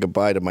would say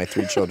goodbye to my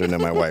 3 children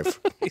and my wife.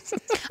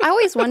 I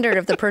always wondered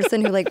if the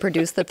person who like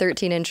produced the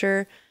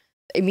 13-incher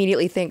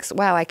immediately thinks,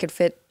 wow, I could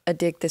fit a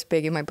dick this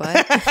big in my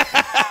butt.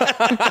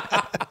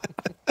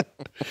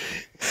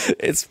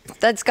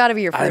 That's got to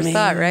be your first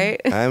thought,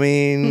 right? I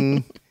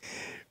mean,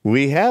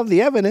 we have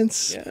the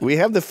evidence. Yeah. We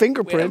have the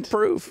fingerprint.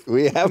 Proof.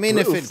 We have I mean,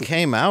 proof. if it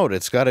came out,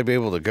 it's got to be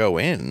able to go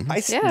in.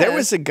 Yeah. There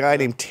was a guy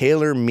named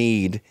Taylor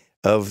Mead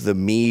of the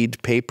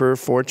Mead paper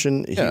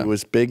fortune. Yeah. He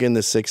was big in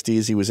the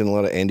 60s. He was in a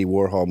lot of Andy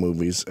Warhol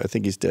movies. I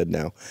think he's dead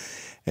now.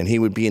 And he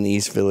would be in the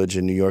East Village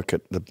in New York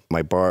at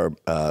my bar,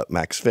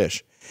 Max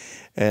Fish.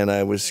 And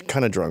I was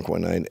kind of drunk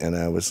one night, and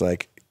I was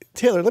like,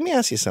 Taylor, let me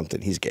ask you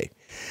something. He's gay.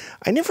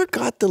 I never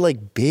got the,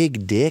 like,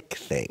 big dick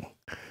thing.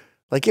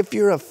 Like, if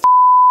you're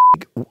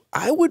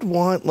I would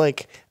want,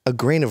 like, a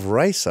grain of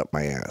rice up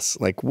my ass.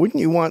 Like, wouldn't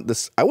you want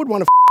this? I would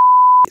want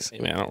I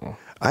mean, I don't know.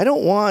 I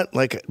don't want,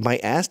 like, my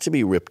ass to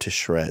be ripped to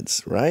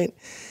shreds, right?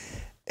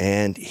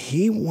 And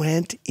he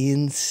went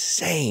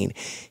insane.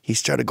 He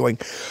started going,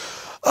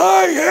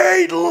 I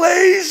hate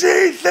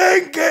lazy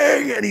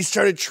thinking. And he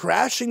started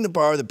trashing the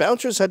bar. The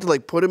bouncers had to,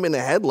 like, put him in a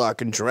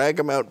headlock and drag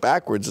him out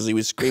backwards as he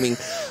was screaming,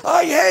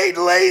 I hate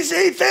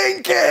lazy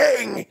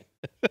thinking.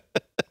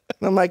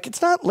 And I'm like,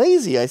 it's not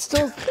lazy. I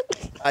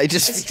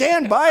just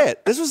stand by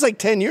it. This was like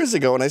 10 years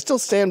ago, and I still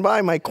stand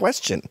by my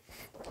question.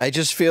 I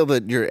just feel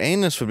that your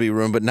anus would be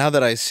ruined, but now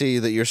that I see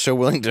that you're so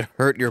willing to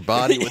hurt your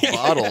body with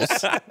bottles,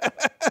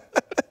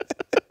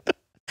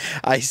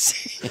 I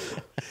see.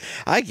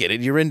 I get it.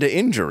 You're into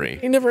injury.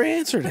 He never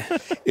answered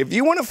it. If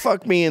you want to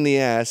fuck me in the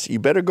ass, you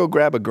better go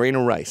grab a grain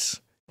of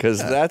rice. Because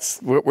that's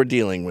what we're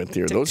dealing with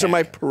here. Those are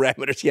my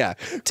parameters. Yeah.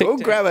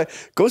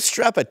 Go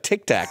strap a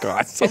Tic Tac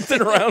on.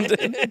 Something around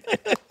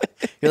it.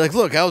 You're like,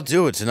 look, I'll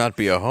do it to not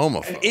be a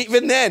homophobe.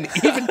 Even then,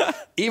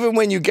 even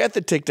when you get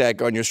the Tic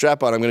Tac on your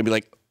strap on, I'm going to be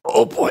like,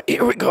 oh boy,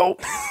 here we go.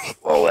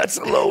 Oh, that's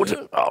a load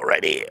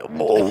already.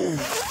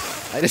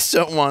 Oh. I just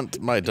don't want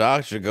my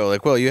doctor to go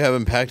like, well, you have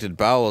impacted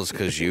bowels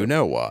because you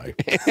know why.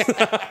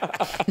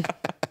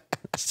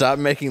 Stop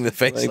making the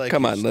face like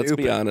come you're on, let's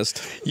be stupid.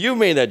 honest. You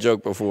made that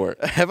joke before.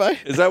 Have I?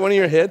 Is that one of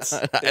your hits?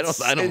 I don't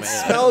It man.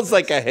 smells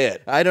like a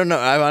hit. I don't know.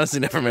 I've honestly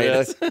never made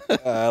it.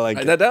 I like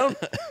Write that. that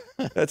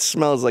down. That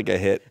smells like a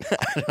hit.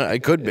 I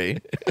could be.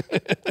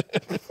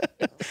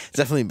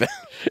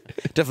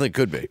 Definitely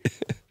could be.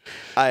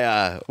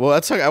 Well,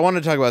 let's talk. I want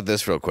to talk about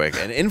this real quick.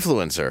 An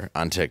influencer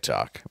on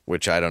TikTok,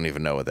 which I don't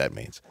even know what that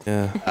means,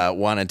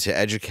 wanted to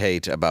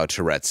educate about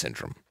Tourette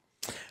syndrome.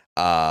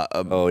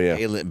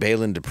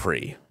 Balin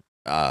Dupree.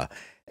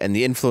 And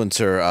the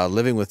influencer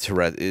living with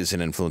Tourette is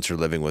an influencer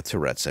living with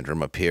Tourette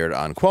syndrome appeared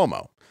on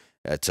Cuomo,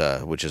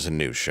 which is a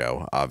news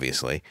show,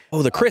 obviously.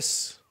 Oh, the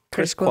Chris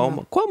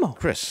Cuomo. Cuomo.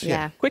 Chris,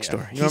 Yeah. Quick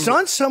story. He's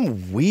on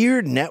some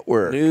weird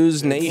network.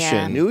 News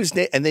Nation.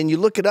 Yeah. And then you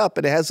look it up,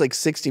 and it has like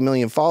 60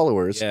 million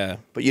followers. Yeah.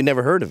 But you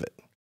never heard of it.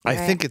 I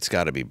think it's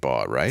got to be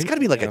bought, right? It's got to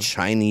be like a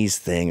Chinese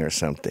thing or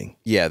something.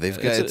 Yeah, they've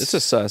got. It's a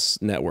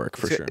sus network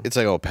for sure. It's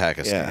like all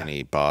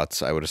Pakistani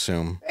bots, I would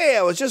assume. Hey,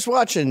 I was just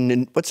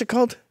watching. What's it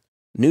called?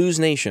 News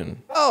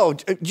Nation. Oh,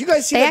 did you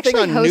guys see They that thing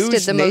actually on hosted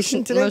News the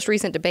Nation today? most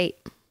recent debate.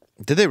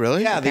 Did they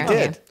really? Yeah, they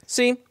Apparently. did.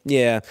 See?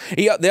 Yeah.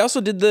 They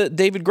also did the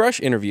David Grush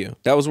interview.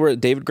 That was where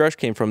David Grush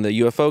came from, the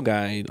UFO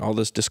guy, all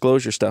this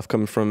disclosure stuff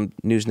coming from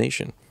News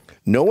Nation.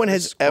 No one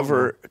has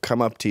ever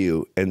come up to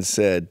you and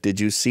said, "Did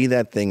you see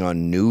that thing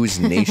on News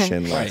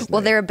Nation last night?"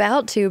 Well, they're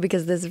about to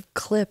because this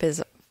clip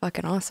is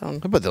fucking awesome.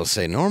 But they'll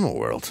say normal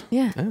world.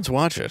 Yeah. Let's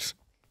watch it.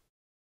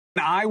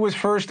 I was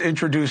first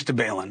introduced to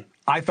Balin.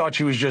 I thought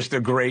she was just a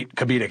great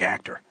comedic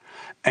actor.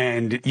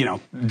 and, you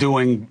know,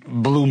 doing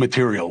blue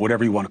material,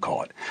 whatever you want to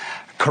call it.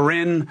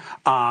 Corinne,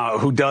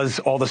 who does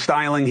all the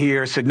styling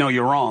here, said, no,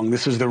 you're wrong.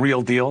 This is the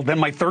real deal. Then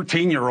my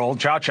 13-year-old,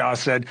 Cha-Cha,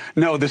 said,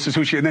 no, this is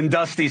who she is. And then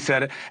Dusty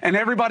said it. And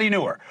everybody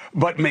knew her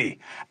but me.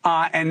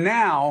 And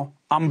now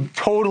I'm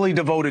totally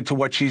devoted to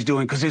what she's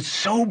doing because it's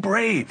so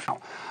brave.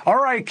 All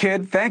right,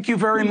 kid, thank you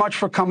very much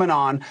for coming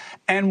on.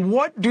 And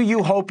what do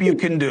you hope you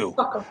can do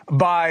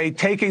by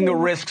taking the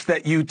risks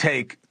that you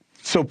take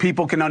so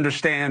people can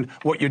understand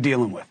what you're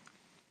dealing with?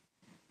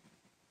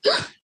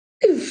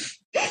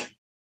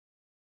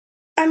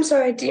 I'm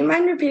sorry, do you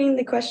mind repeating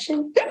the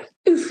question?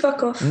 Ooh,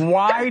 fuck off.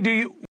 Why do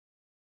you...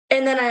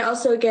 And then I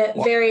also get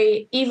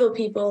very evil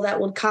people that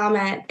would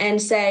comment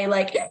and say,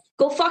 like,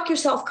 go fuck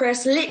yourself,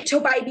 Chris, little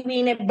baby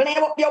weenie,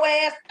 blam up your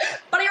ass,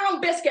 butter your own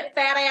biscuit,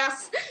 fat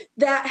ass,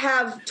 that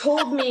have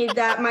told me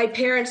that my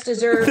parents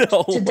deserve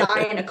to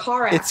die in a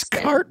car accident. It's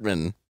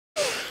Cartman.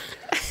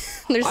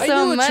 There's I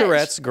so knew a much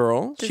Tourette's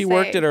girl. to She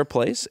worked say. at our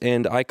place,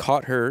 and I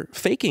caught her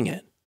faking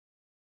it.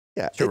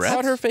 Yeah, I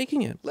caught her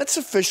faking it. Let's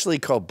officially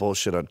call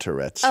bullshit on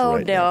Tourette's. Oh,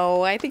 right now.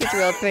 no. I think it's a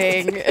real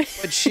thing.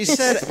 But she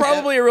said, It's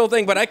probably a real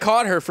thing, but I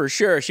caught her for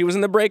sure. She was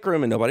in the break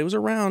room, and nobody was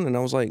around, and I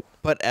was like...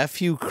 but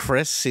F you,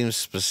 Chris seems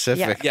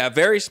specific. Yeah,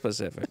 very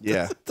specific.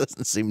 Yeah.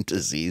 Doesn't seem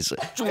disease.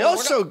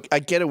 I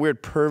get a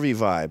weird pervy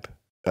vibe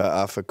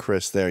off of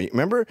Chris there.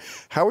 Remember,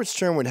 Howard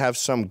Stern would have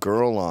some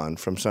girl on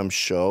from some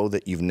show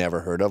that you've never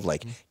heard of,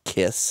 like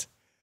Kiss.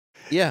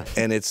 Yeah.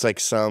 And it's like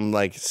some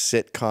like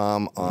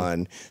sitcom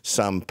on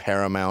some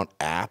Paramount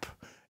app.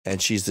 And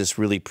she's this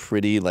really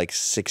pretty, like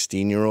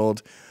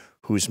 16-year-old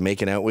who's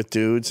making out with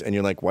dudes. And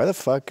you're like, why the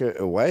fuck?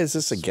 Why is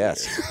this a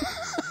guest?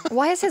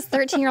 Why is his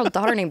 13-year-old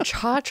daughter named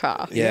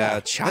Cha-Cha? Yeah,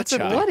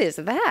 Cha-Cha. What is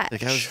that?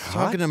 Like I was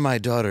talking to my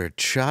daughter,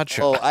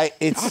 Cha-Cha. Oh,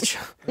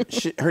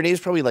 her name's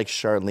probably like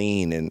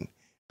Charlene, and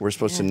we're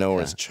supposed to know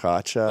her as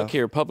Cha-Cha. Look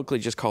here, publicly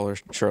just call her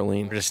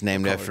Charlene. We're just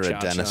named Call after her a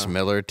Cha-Cha. Dennis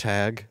Miller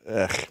tag.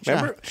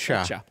 Remember,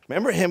 Cha-Cha.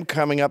 remember him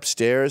coming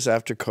upstairs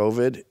after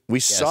COVID? We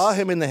saw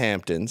him in the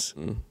Hamptons,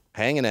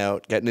 hanging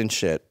out, getting in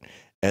shit.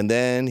 And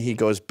then he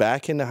goes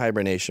back into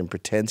hibernation,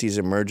 pretends he's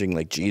emerging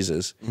like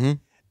Jesus.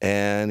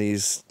 And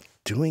he's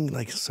doing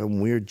like some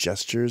weird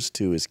gestures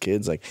to his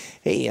kids, like,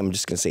 hey, I'm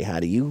just going to say hi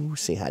to you,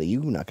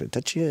 not going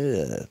to touch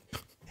you.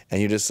 And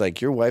you're just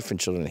like, your wife and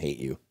children hate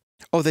you.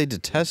 Oh, they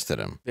detested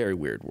him. Very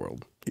weird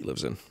world he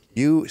lives in.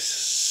 You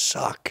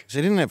suck. 'Cause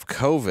he didn't have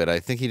COVID. I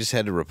think he just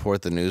had to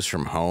report the news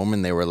from home,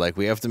 and they were like,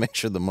 we have to make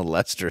sure the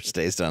molester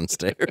stays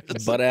downstairs.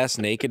 Butt ass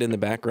naked in the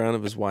background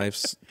of his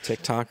wife's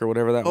TikTok or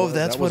whatever that was. Oh,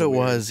 that's That what it weird.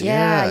 was.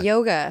 Yeah,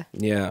 yoga.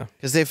 Yeah.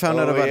 Because they found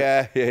out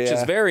about Which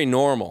is very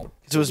normal.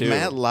 it. Was to do.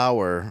 Matt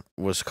Lauer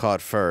was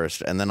caught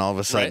first, and then all of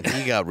a sudden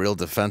he got real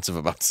defensive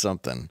about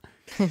something.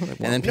 And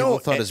then people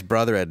thought his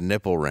brother had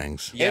nipple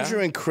rings. Yeah. Andrew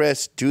and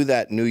Chris do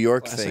that New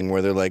York thing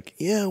where they're like,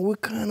 yeah, we're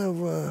kind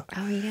of, Oh,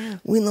 yeah.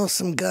 we know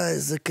some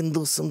guys that can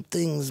do some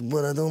things,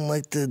 but I don't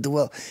like to do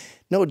well.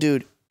 No,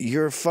 dude,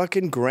 your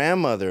fucking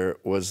grandmother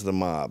was the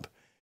mob.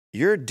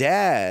 Your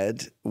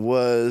dad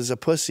was a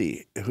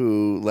pussy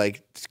who,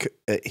 like,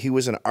 he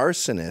was an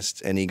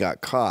arsonist and he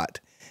got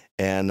caught.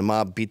 And the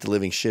mob beat the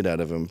living shit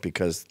out of him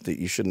because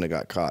you shouldn't have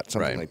got caught,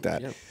 something like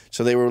that. Yep.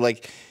 So they were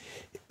like...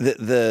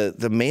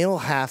 The male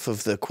half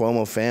of the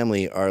Cuomo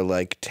family are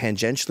like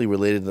tangentially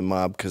related to the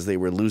mob because they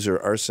were loser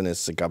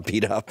arsonists that got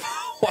beat up.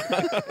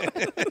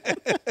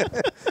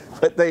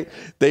 But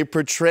they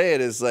portray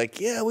it as like,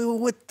 yeah, we were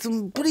with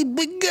some pretty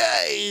big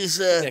guys.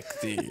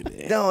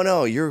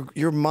 No,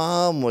 your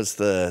mom was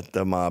the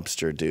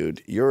mobster,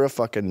 dude. You're a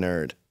fucking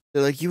nerd.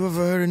 They're like, you ever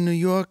heard of New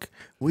York?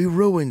 We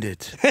ruined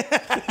it.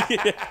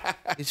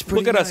 It's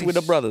pretty Look at us, nice. we're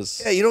the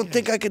brothers. Yeah, you don't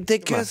think I can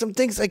take care of some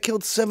things? I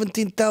killed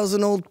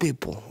 17,000 old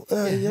people.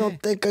 You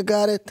don't think I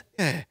got it?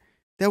 Yeah,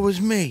 that was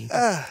me.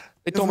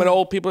 They told me that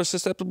old people are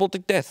susceptible to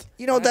death.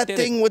 You know that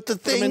thing with the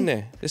Put them in thing?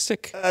 there. They're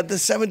sick. The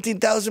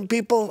 17,000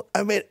 people?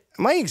 I mean,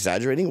 am I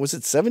exaggerating? Was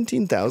it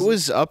 17,000? It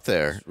was up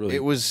there.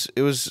 It was.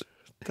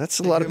 That's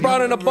a lot of people.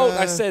 Brought in a boat.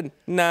 I said,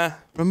 nah.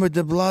 Remember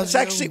de Blasio? It's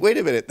actually, wait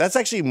a minute. That's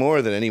actually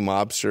more than any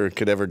mobster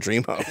could ever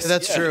dream of.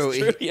 That's true.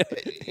 Yeah.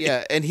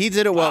 Yeah, and he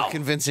did it while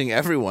convincing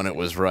everyone it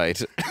was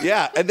right.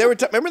 Yeah, and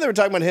remember they were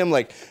talking about him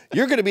like,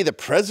 you're going to be the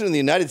president of the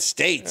United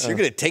States. You're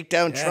going to take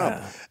down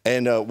Trump.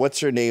 And what's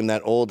her name?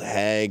 That old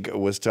hag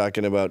was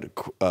talking about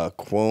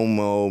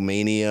Cuomo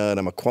mania, and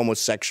I'm a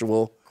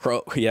Cuomo-sexual.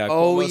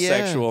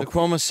 Cuomo-sexual. The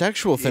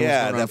Cuomo-sexual thing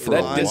Yeah, was going on that for a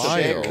blonde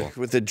while. chick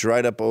with the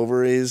dried up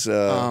ovaries.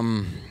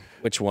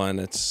 Which one?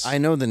 It's I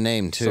know the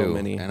name too, so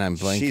many. and I'm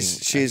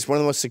blanking. She's one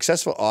of the most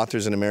successful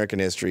authors in American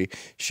history.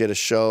 She had a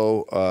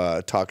show,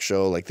 talk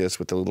show like this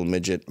with the little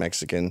midget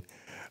Mexican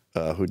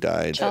who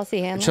died.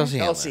 Chelsea Handler.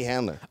 Chelsea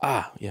Handler.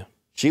 Ah, yeah.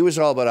 She was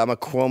all about I'm a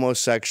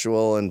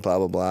Cuomo-sexual and blah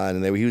blah blah,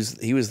 and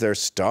he was their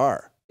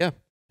star. Yeah.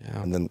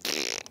 And then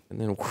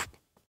whoop,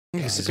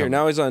 disappeared.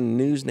 Now he's on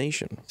News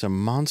Nation. It's a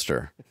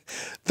monster.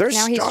 they're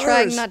Now stars. he's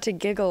trying not to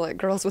giggle at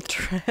girls with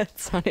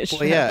dreads on his show.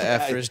 Well, yeah,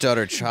 after his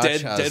daughter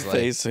Cha-Cha's Dead like,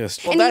 face.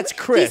 Well, And that's he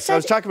Chris. I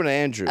was said- talking about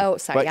Andrew. Oh,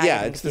 sorry, But yeah, I yeah,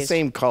 got it's the confused.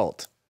 same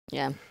cult.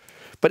 Yeah.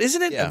 But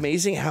isn't it Yeah.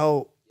 amazing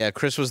how Yeah,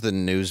 Chris was the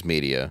news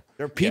media.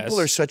 Their people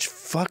are such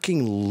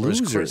fucking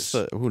losers. Chris,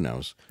 who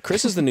knows?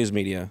 Chris is the news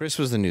media. Chris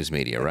was the news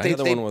media, right? The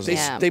other one was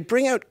they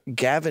bring out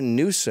Gavin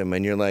Newsom,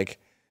 and you're like,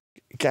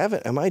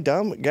 Gavin, am I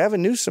dumb?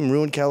 Gavin Newsom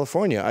ruined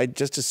California. I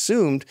just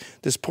assumed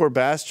this poor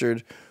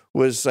bastard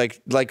was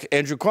like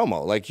Andrew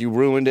Cuomo. Like, you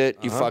ruined it,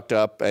 you fucked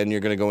up, and you're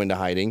going to go into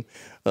hiding.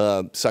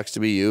 Sucks to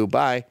be you.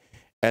 Bye.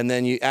 And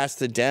then you ask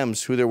the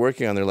Dems who they're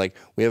working on. They're like,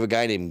 we have a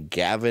guy named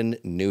Gavin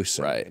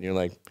Newsom. Right. And you're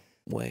like,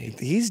 Wait.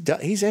 he's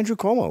done. He's Andrew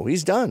Cuomo.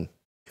 He's done.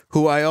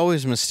 Who I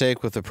always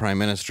mistake with the Prime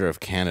Minister of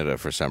Canada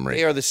for some reason.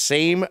 They are the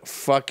same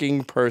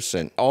fucking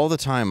person. All the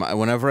time,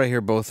 whenever I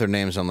hear both their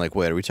names, I'm like,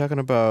 wait, are we talking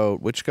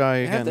about which guy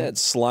They have again? that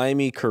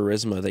slimy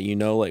charisma that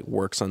like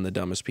works on the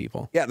dumbest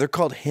people. Yeah, they're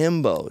called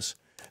himbos.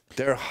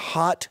 They're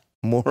hot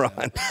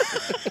morons.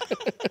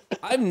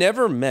 I've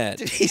never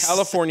met a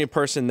California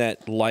person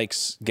that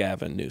likes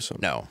Gavin Newsom.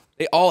 No.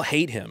 They all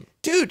hate him.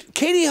 Dude,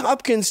 Katie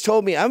Hopkins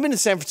told me, I've been to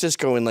San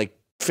Francisco in like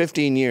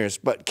 15 years,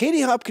 but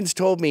Katie Hopkins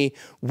told me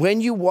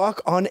when you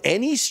walk on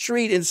any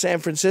street in San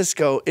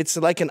Francisco, it's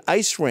like an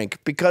ice rink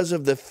because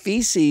of the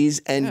feces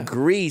and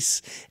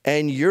grease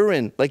and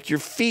urine. Like, your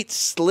feet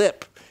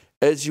slip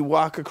as you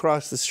walk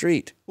across the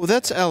street. Well,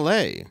 that's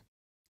L.A.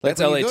 Like,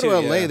 That's when LA you go too, to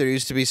LA, yeah. there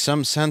used to be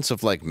some sense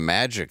of like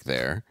magic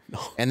there,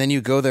 and then you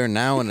go there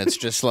now, and it's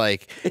just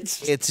like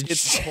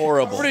it's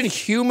horrible. Covered in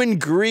human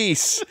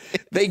grease.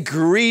 They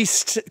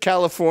greased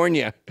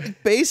California.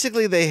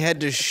 Basically, they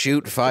had to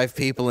shoot 5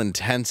 people in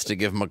tents to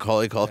give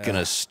Macaulay Culkin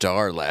a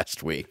star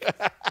last week.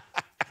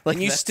 Like,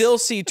 you still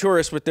see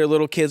tourists with their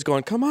little kids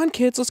going, "Come on,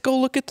 kids, let's go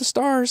look at the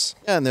stars."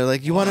 Yeah, and they're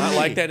like, "You want to Not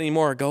like that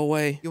anymore. Go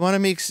away." You want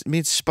to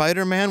meet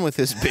Spider-Man with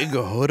his big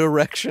hood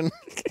erection?"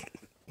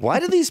 Why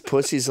do these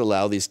pussies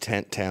allow these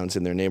tent towns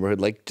in their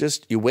neighborhood? Like,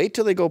 just, you wait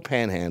till they go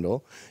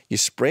panhandle, you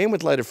spray them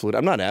with lighter fluid.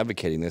 I'm not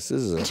advocating this.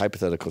 This is a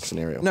hypothetical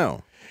scenario.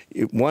 No.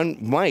 One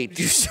might.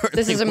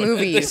 This is a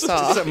movie you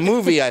saw. It's a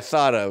movie I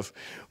thought of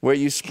where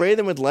you spray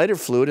them with lighter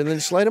fluid and then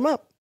just light them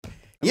up.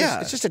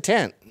 Yeah. It's just a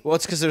tent. Well,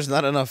 it's because there's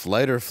not enough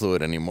lighter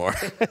fluid anymore.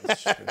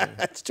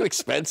 It's too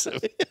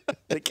expensive.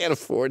 They can't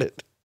afford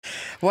it.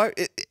 Why?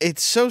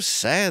 It's so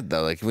sad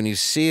though. Like, when you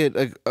see it,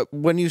 like,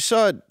 when you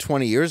saw it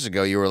 20 years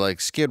ago, you were like,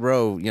 Skid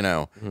Row. You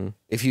know,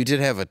 if you did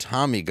have a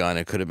Tommy gun,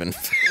 it could have been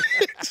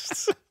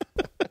fixed.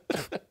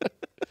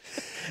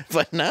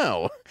 But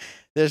now,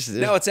 there's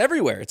No, it's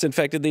everywhere. It's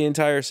infected the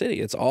entire city.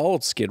 It's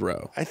all Skid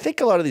Row. I think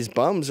a lot of these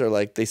bums are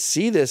like, they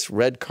see this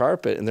red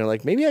carpet and they're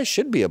like, maybe I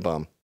should be a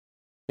bum.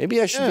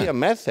 Maybe I should be a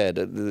meth head.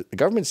 The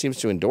government seems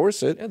to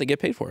endorse it. Yeah, they get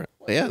paid for it.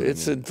 yeah.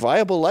 It's a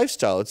viable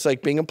lifestyle. It's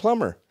like being a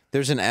plumber.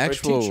 There's an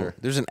teacher.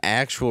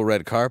 actual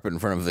red carpet in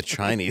front of the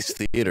Chinese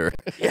theater.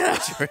 Yeah,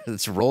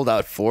 it's rolled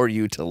out for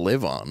you to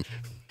live on.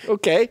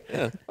 Okay.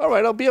 All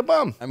right, I'll be a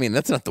bum. I mean,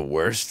 that's not the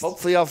worst.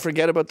 Hopefully I'll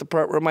forget about the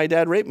part where my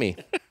dad raped me.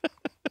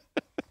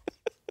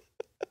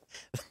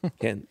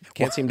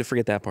 Can't seem to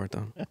forget that part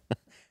though.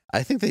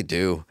 I think they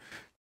do.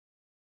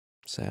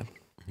 Sad.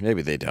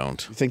 Maybe they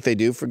don't. You think they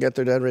do forget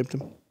their dad raped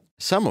them?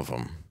 Some of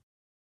them.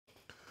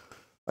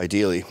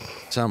 Ideally.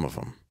 Some of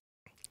them.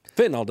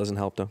 Fentanyl doesn't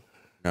help though.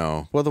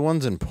 No. Well, the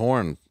ones in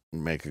porn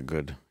make a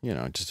good. You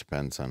know, it just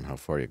depends on how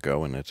far you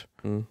go in it.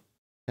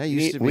 That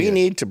used to be. We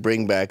need to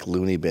bring back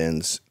loony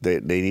bins.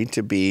 They need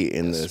to be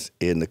in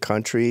the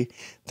country.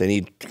 They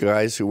need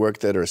guys who work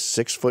that are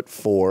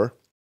 6'4",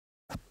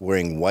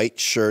 wearing white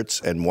shirts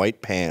and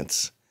white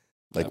pants,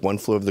 like One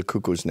Flew Over the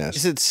Cuckoo's Nest.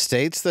 Is it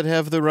states that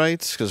have the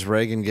rights? Because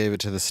Reagan gave it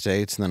to the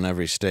states, and then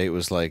every state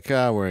was like,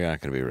 we're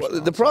not going to be responsible.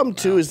 Well, the problem,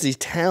 too, is these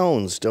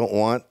towns don't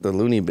want the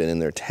loony bin in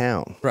their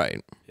town.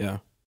 Right. Yeah.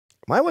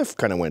 My wife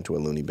kind of went to a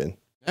loony bin.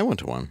 I went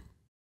to one.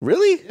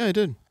 Really? Yeah, I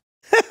did.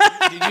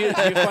 Did you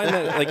find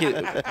that like you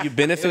It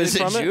benefited was a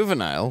from it?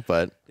 juvenile,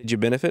 but Did you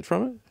benefit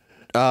from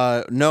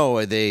it?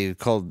 no, they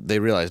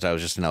realized I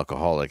was just an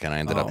alcoholic, and I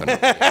ended up in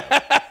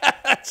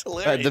That's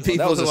hilarious. the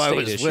people was a who I state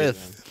was issue,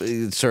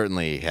 with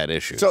certainly had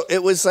issues. So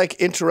it was like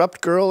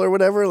Interrupt Girl or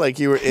whatever? Like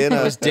you were in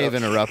it was Dave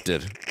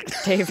Interrupted.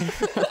 David.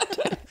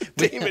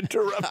 Dave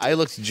Interrupted. I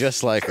looked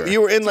just like her.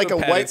 You were in like a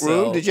pat white itself.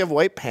 room? Did you have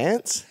white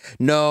pants?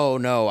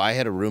 No, I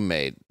had a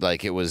roommate.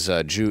 Like, it was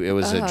a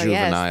juvenile.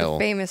 Yes, the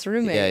famous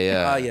roommate.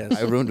 Yeah. Ah, yes.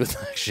 I roomed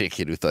with actually a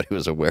kid who thought he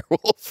was a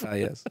werewolf.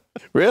 Yes.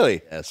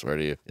 Really? I swear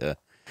to you, yeah.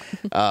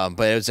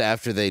 But it was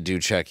after they do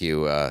check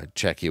you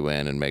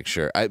in and make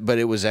sure. But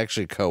it was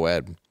actually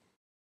co-ed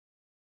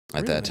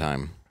at that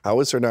time. How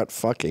is there not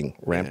fucking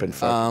rampant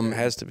fucking? There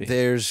has to be.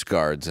 There's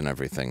guards and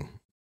everything.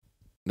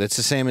 That's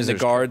the same as The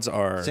guards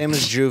are same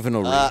as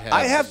juvenile rehab.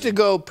 I have to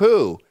go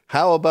poo.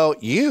 How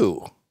about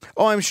you?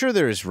 Oh, I'm sure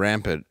there's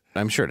rampant.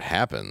 I'm sure it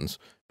happens.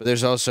 But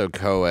there's also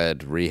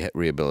co-ed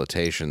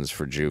rehabilitations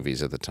for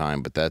juvies at the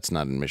time, but that's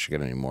not in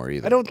Michigan anymore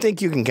either. I don't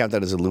think you can count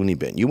that as a loony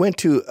bin. You went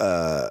to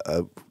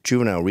a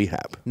juvenile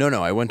rehab. No,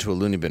 I went to a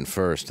loony bin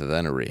first,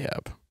 then a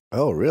rehab.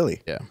 Oh,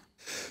 really? Yeah.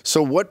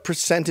 So what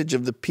percentage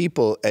of the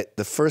people at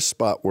the first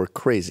spot were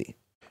crazy?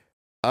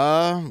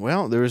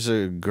 Well, there was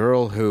a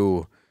girl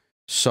who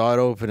sawed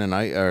open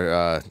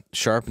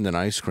sharpened an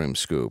ice cream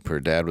scoop. Her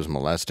dad was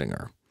molesting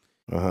her.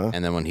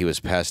 and then when he was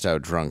passed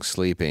out drunk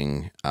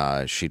sleeping,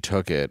 she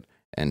took it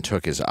and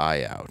took his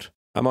eye out.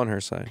 I'm on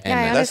her side. And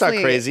Yeah, That's not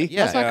honestly, crazy.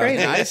 yeah, That's not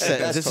crazy. I said,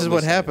 That's this is totally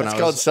what happened. It's I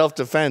called was-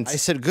 self-defense. I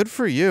said, good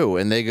for you.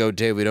 And they go,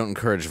 Dave, we don't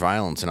encourage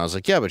violence. And I was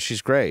like, yeah, but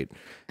she's great.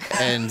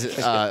 And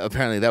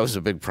apparently that was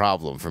a big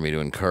problem for me to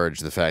encourage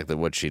the fact that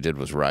what she did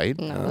was right.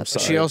 No, that's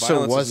sorry. She also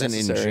Violence is wasn't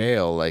in necessary.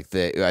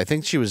 jail. I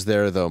think she was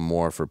there, though,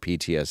 more for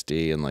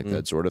PTSD and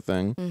that sort of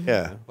thing.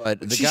 Yeah. But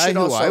the She guy should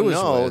who also I was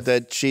know with,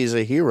 that she's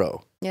a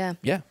hero. Yeah.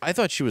 I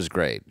thought she was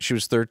great. She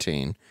was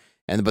 13.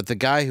 But the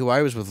guy who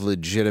I was with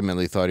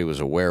legitimately thought he was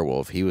a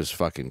werewolf. He was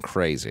fucking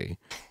crazy.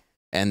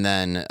 And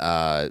then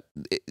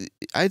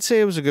I'd say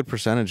it was a good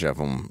percentage of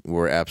them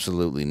were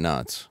absolutely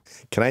nuts.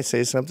 Can I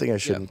say something I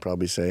shouldn't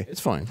probably say? It's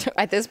fine.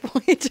 At this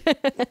point,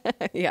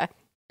 yeah.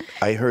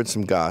 I heard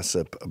some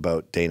gossip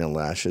about Dana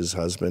Lash's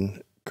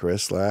husband,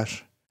 Chris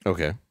Lash.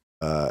 Okay.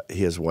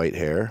 He has white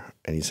hair,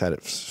 and he's had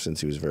it since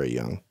he was very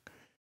young.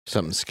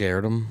 Something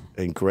scared him.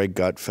 And Greg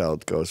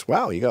Gutfeld goes,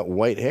 wow, you got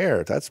white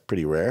hair. That's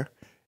pretty rare.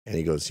 And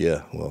he goes,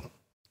 yeah, well,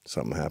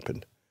 something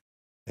happened.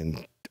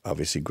 And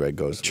obviously Greg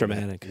goes,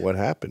 Traumatic. What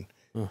happened?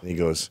 Huh. And he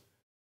goes,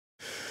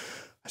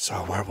 I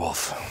saw a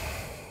werewolf.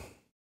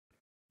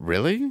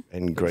 Really?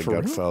 And Greg For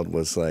real? Gutfeld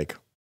was like,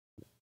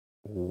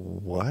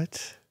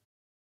 what?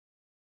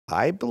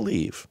 I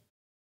believe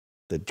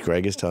that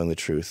Greg is telling the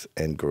truth,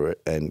 and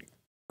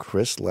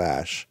Chris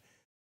Lash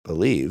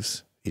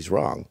believes he's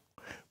wrong,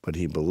 but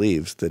he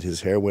believes that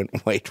his hair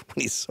went white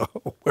when he saw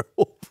a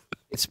werewolf.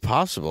 It's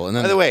possible. And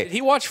then Did By the way,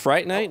 he watch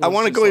Fright Night? I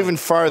want to go even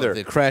farther.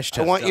 the crash I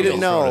test. want you to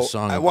dummies wrote a know.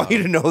 song I want you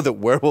about to know that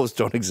werewolves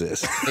don't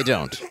exist. it. They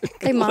don't.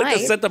 They might.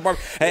 Set the bar.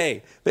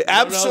 Hey, They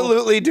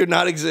absolutely do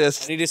not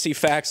exist. I need to see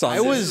facts on I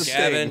this, was-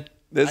 Gavin.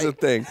 There's a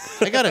thing.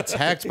 I got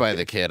attacked by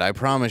the kid. I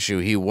promise you,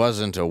 he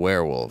wasn't a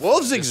werewolf.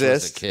 Wolves This was a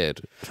exist.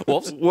 kid.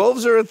 Wolves?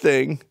 Wolves are a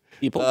thing.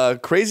 People?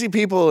 Crazy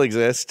people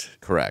exist.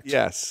 Correct.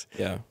 Yes.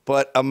 Yeah.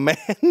 But a man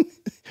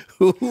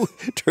who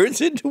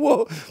turns into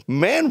a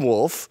man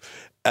wolf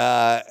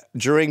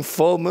during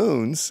full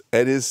moons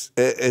and his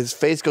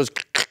face goes,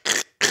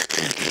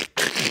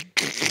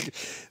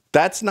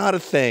 that's not a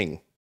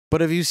thing. But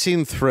have you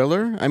seen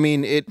Thriller? I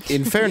mean,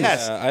 in fairness,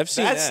 Yes, I've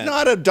seen that's that.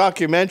 not a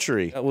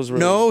documentary. That was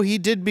really no, he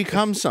did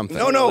become something.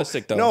 No,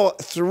 realistic, though. no.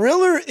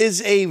 Thriller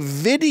is a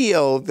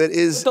video that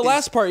is the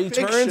last part, he turns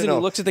and he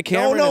fictional. looks at the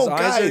camera No, and his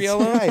eyes are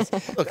yellow. Guys,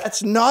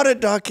 that's not a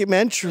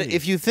documentary.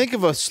 If you think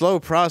of a slow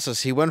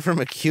process, he went from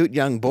a cute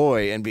young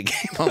boy and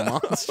became a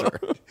monster.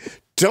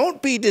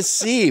 Don't be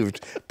deceived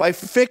by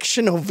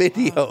fictional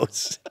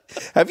videos.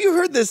 Have you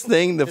heard this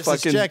thing? The This is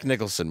fucking Jack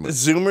Nicholson movie.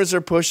 Zoomers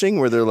are pushing,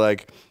 where they're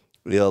like,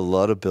 "Yeah, a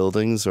lot of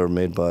buildings are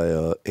made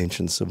by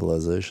ancient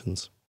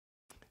civilizations."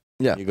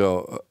 Yeah. You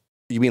go,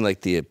 you mean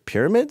like the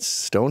pyramids,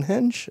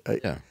 Stonehenge?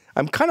 Yeah.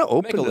 I'm kind of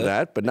open to Megalith.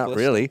 that, but not Megalith.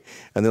 really.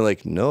 And they're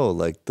like, no,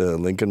 like the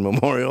Lincoln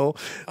Memorial,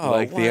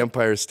 like what? the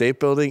Empire State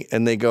Building.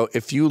 And they go,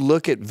 if you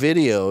look at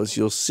videos,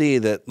 you'll see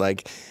that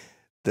like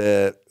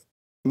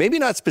maybe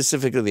not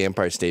specifically the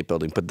Empire State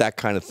Building, but that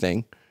kind of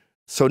thing.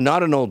 So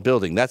not an old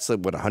building. That's like,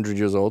 what, 100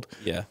 years old?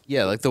 Yeah.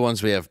 Yeah, like the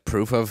ones we have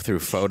proof of through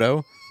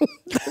photo.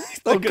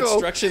 They'll The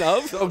construction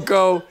of? They'll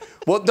go,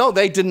 well, no,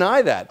 they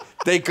deny that.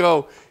 They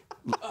go,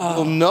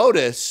 you'll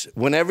notice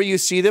whenever you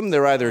see them,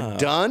 they're either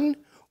done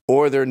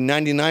or they're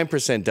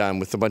 99% done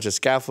with a bunch of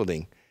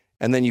scaffolding.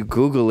 And then you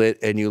Google it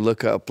and you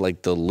look up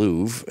like the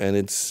Louvre and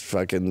it's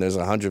fucking, there's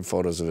 100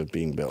 photos of it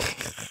being built.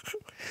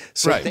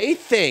 So Right. they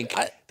think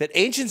that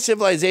ancient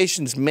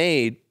civilizations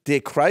made the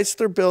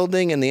Chrysler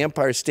Building and the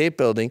Empire State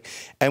Building,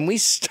 and we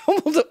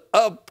stumbled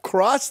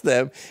across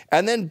them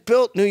and then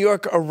built New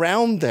York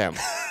around them.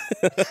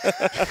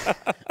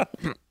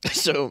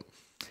 So,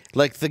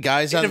 like the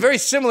guys In on a very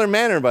similar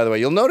manner, by the way.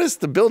 You'll notice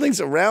the buildings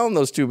around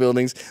those two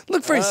buildings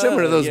look very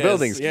similar to those yes,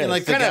 buildings. yes.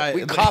 Like the guy-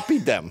 we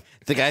copied them.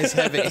 the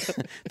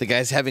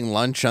guys having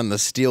lunch on the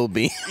steel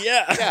beam.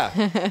 Yeah.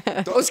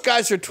 Yeah. Those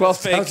guys are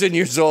 12,000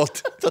 years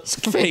old. Those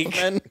fake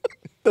men.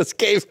 Those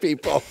cave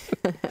people.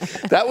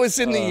 That was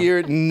in the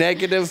year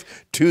negative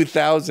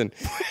 2000.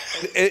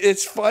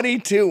 It's funny,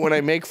 too, when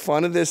I make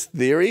fun of this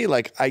theory.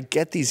 Like, I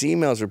get these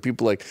emails where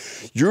people are like,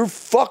 you're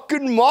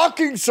fucking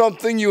mocking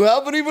something you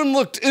haven't even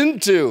looked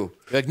into.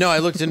 Like, no, I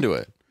looked into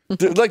it.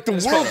 Like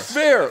the World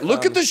Fair.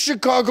 Look at the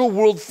Chicago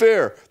World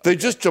Fair. They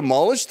just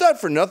demolished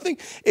that for nothing.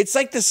 It's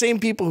like the same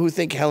people who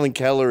think Helen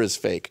Keller is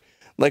fake.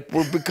 Like,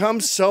 we've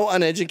become so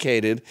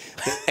uneducated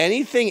that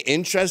anything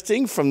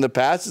interesting from the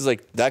past is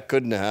like, that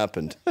couldn't have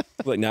happened.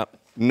 Like, no.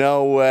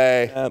 No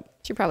way.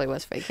 She probably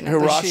was faking it.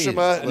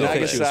 Hiroshima, I don't think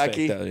she was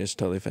Nagasaki. fake, though. It's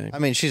totally fake. I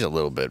mean, she's a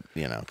little bit,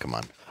 come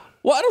on.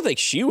 Well, I don't think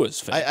she was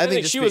fake. I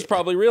think just she was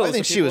probably real. I as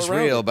think the she was people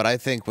around real, her. but I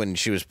think when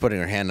she was putting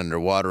her hand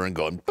underwater and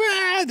going,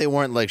 bah, they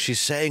weren't like she's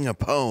saying a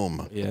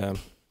poem. Yeah.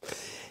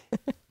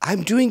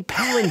 I'm doing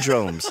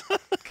palindromes.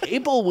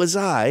 Abel was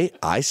I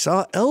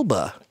saw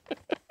Elba.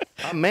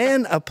 A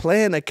man, a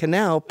plan, a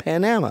canal,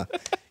 Panama.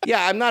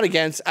 Yeah, I'm not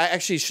against, I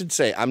actually should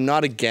say, I'm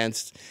not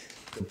against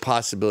the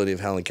possibility of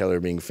Helen Keller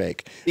being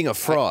fake. Being a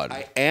fraud.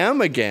 I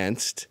am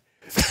against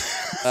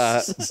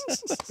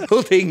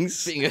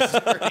buildings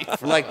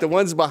like the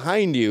ones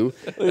behind you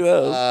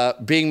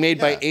being made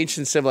by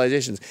ancient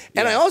civilizations.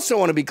 And I also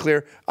want to be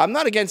clear, I'm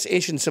not against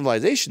ancient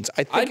civilizations.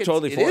 I think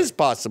it is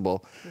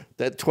possible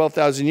that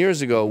 12,000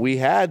 years ago we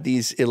had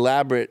these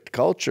elaborate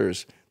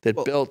cultures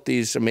that built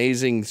these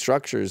amazing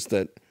structures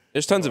that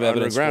there's tons of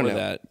evidence for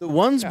that. The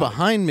ones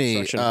behind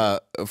me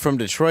from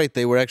Detroit,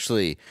 they were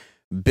actually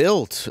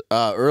built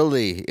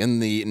early in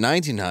the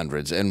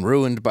 1900s and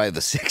ruined by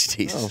the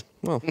 60s. Oh,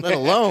 well. Let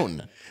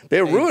alone.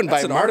 They were ruined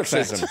by an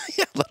Marxism.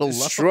 Yeah, let alone.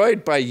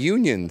 Destroyed by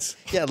unions.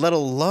 Yeah, let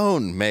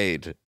alone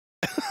made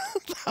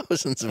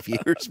thousands of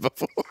years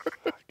before.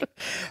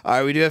 All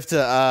right, we do have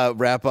to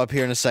wrap up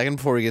here in a second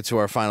before we get to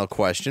our final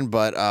question,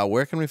 but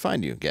where can we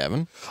find you,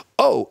 Gavin?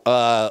 Oh,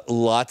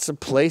 lots of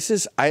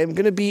places. I am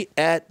going to be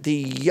at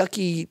the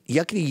Yucky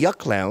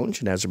Yuck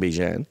Lounge in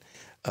Azerbaijan.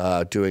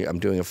 I'm doing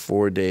a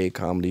 4-day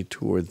comedy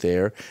tour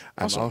there.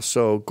 Awesome. I'm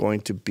also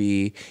going to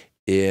be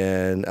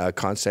in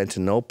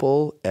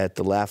Constantinople at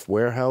the Laugh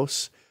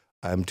Warehouse.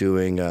 I'm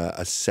doing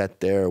a set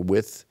there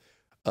with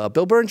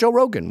Bill Burr and Joe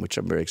Rogan, which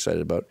I'm very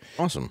excited about.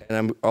 Awesome. And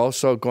I'm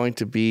also going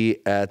to be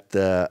at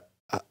the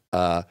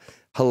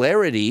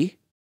Hilarity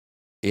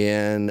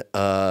in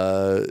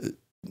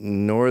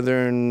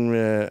northern.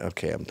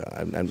 Okay, I'm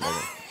done. I'm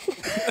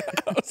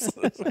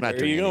Where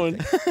are you going?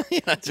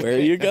 Where are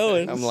you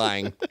going? I'm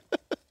lying.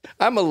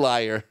 I'm a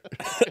liar.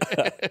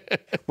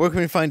 Where can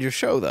we find your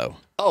show, though?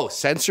 Oh,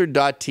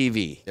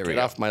 censored.tv. There we Get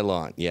go. off my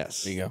lawn.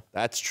 Yes. There you go.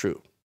 That's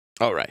true.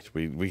 All right.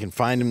 We can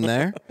find him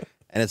there,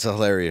 and it's a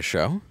hilarious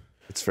show.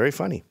 It's very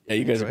funny. Yeah,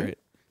 you guys are great.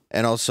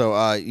 And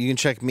also, you can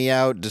check me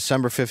out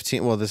December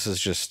 15th. Well, this is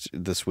just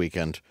this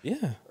weekend.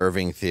 Yeah.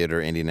 Irving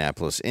Theater,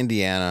 Indianapolis,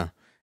 Indiana.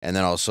 And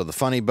then also the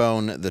Funny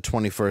Bone, the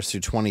 21st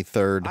through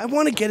 23rd. I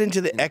want to get into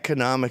the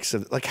economics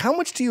of, like, how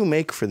much do you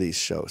make for these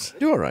shows?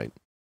 Do all right.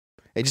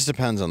 It just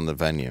depends on the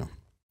venue.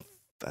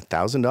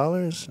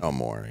 $1,000? Oh,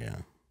 more, yeah.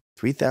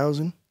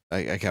 $3,000?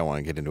 I kind of want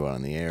to get into it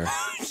on the air.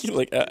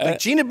 like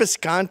Gina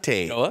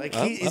Bisconte. What?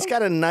 He's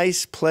got a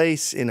nice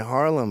place in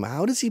Harlem.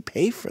 How does he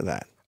pay for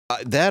that?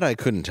 That I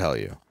couldn't tell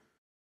you.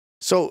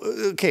 So,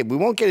 okay, we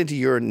won't get into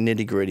your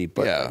nitty-gritty,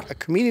 but a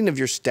comedian of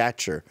your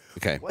stature,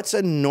 what's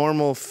a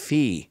normal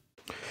fee?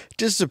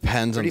 Just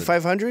depends on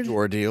 $3,500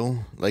 door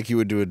deal. Like you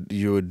would do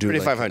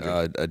 $3,500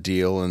 like a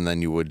deal, and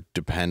then you would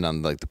depend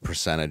on like the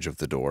percentage of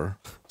the door.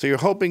 So you're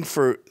hoping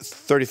for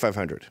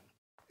 $3,500.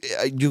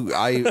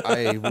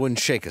 I wouldn't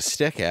shake a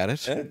stick at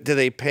it. Do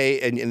they pay?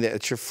 And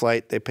at your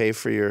flight, they pay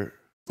for your.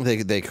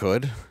 They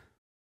could.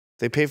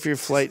 They pay for your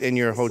flight and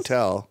your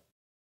hotel.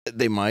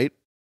 They might.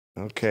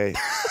 Okay,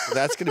 so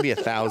that's going to be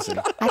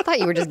 $1,000. I thought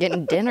you were just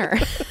getting dinner.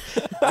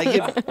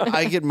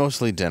 I get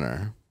mostly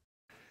dinner.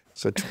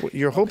 So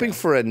you're hoping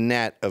for a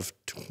net of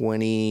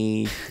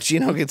 20.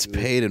 Gino gets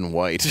paid in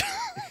white.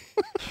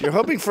 You're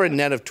hoping for a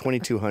net of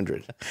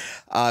 2,200.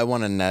 I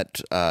want a net,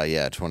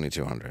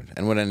 2,200,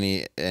 and what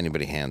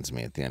anybody hands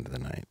me at the end of the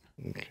night.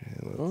 Okay,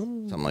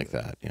 something like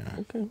that. Yeah.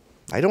 Okay.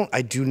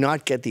 I do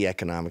not get the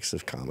economics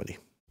of comedy.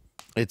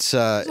 It's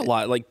a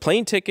lot, like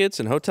plane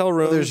tickets and hotel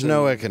rooms. There's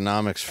no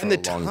economics for and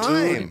the a long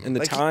time. And the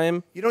like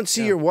time. You don't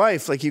see your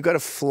wife. Like, you got to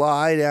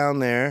fly down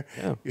there.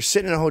 Yeah. You're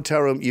sitting in a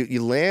hotel room.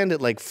 You land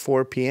at like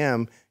 4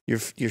 p.m.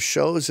 Your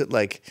show's at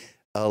like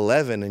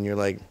 11, and you're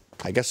like,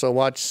 I guess I'll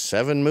watch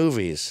 7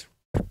 movies.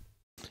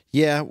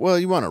 Yeah, well,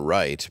 you want to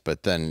write,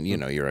 but then,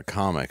 you're a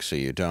comic, so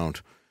you don't.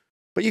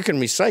 But you can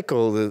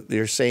recycle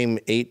your same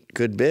 8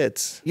 good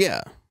bits.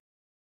 Yeah.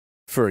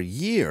 For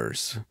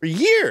years. For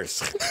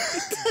years.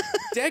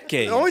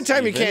 Decades. The only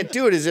time you can't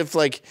do it is if,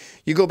 like,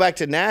 you go back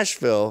to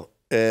Nashville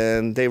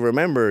and they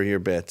remember your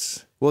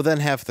bits. Well, then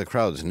half the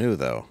crowd's new,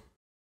 though.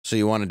 So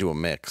you want to do a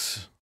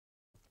mix.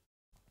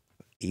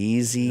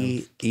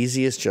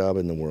 Easiest job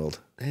in the world.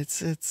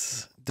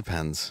 It's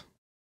depends.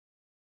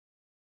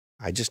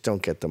 I just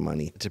don't get the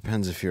money. It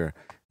depends if you're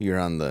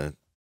on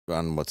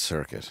what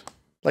circuit.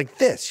 Like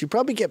this, you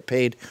probably get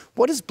paid.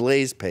 What does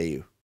Blaze pay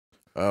you?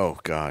 Oh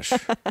gosh.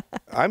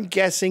 I'm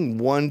guessing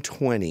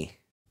 $120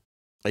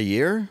 a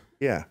year?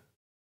 Yeah.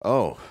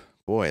 Oh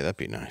boy, that'd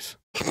be nice.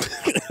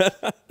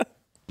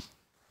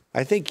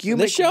 I think you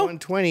make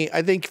 $120.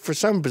 I think for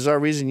some bizarre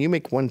reason you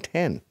make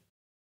 $110.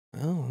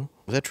 Oh,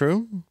 is that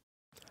true?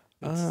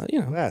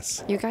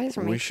 Less. You guys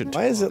are making.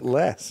 Why is it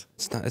less?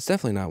 It's not. It's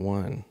definitely not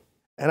one.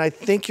 And I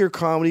think your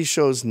comedy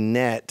show's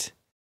net.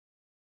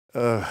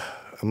 I'm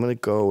gonna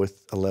go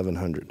with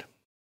 1,100.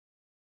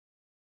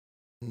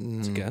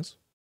 That's a guess.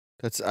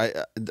 That's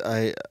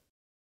I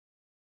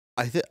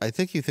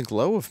think you think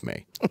low of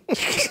me.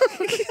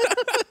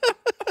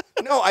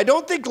 No, I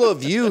don't think low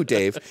of you,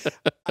 Dave.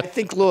 I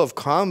think low of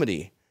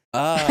comedy.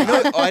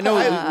 I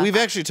know. We've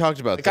actually talked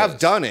about this. I've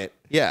done it.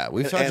 Yeah,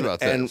 we've talked about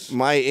this. And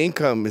my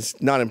income is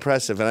not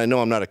impressive, and I know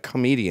I'm not a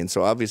comedian,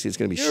 so obviously it's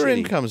going to be Your shitty.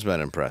 income's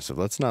been impressive.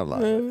 Let's not lie.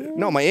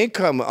 No, my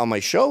income on my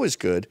show is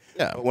good.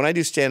 Yeah. But when I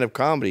do stand-up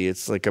comedy,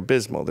 it's like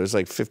abysmal. There's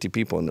like 50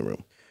 people in the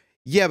room.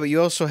 Yeah, but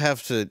you also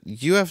have to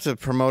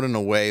promote in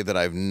a way that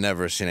I've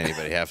never seen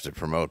anybody have to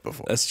promote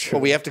before. That's true.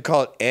 Well, we have to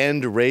call it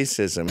end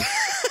racism.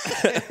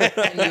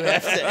 And you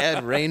have to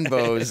add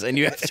rainbows, and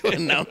you have to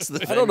announce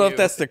the I don't know if venue.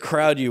 that's the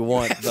crowd you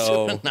want,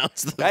 though.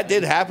 Announce the That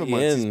did happen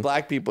once. In. These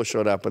black people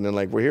showed up and they're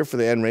like, "We're here for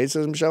the end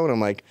racism show," and I'm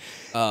like,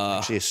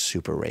 "Actually, it's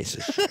super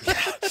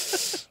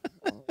racist."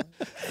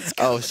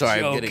 Oh,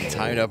 sorry, I'm getting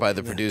tied up by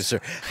the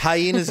producer.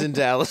 Hyenas in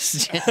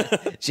Dallas,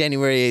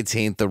 January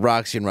 18th. The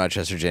Roxy in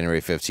Rochester,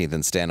 January 15th,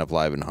 and Stand Up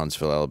Live in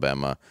Huntsville,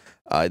 Alabama.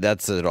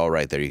 That's it all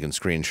right there. You can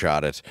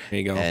screenshot it. There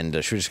you go. And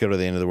should we just go to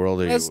the end of the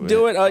world? Or Let's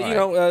do it. You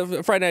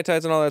know, Friday Night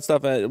Tides and all that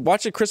stuff.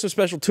 Watch the Christmas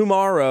special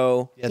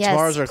tomorrow. Yeah, Yes,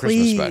 tomorrow's our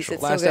please. Christmas special.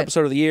 It's so Last good.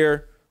 episode of the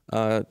year.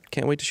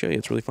 Can't wait to show you.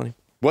 It's really funny.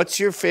 What's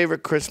your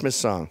favorite Christmas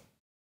song?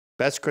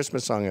 Best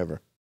Christmas song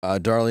ever?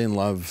 Darlene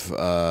Love,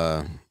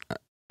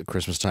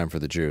 Christmas Time for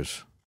the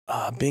Jews.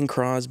 Bing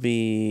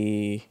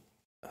Crosby,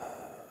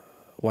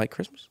 White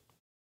Christmas.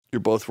 You're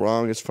both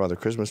wrong. It's Father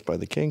Christmas by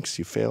the Kinks.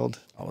 You failed.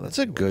 Oh, That's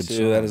a good too.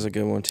 song. That is a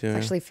good one too. It's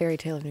actually Fairy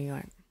Tale of New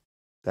York.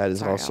 That is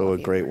Sorry, also all a of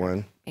you great were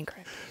one.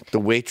 Incorrect. The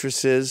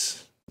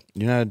Waitresses.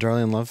 You're not a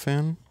Darlene Love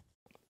fan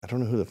I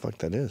don't know who the fuck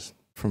that is.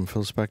 from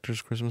Phil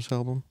Spector's Christmas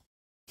album?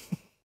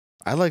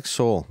 I like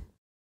Soul.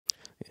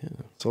 Yeah.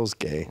 Soul's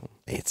gay.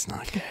 It's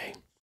not gay.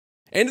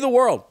 End of the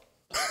world.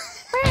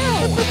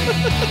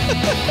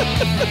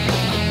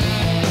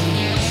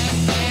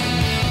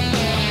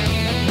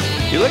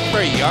 You look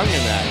very young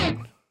in that.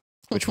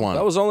 Which one?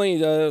 That was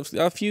only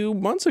a few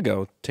months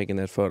ago taking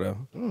that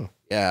photo.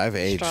 Yeah, I've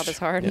aged. Job is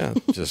hard. Yeah.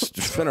 Just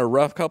It's been a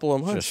rough couple of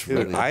months. Just Dude,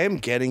 really. I am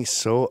getting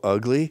so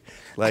ugly.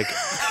 Like,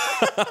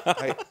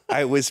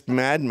 I was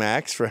Mad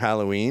Max for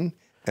Halloween,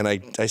 and I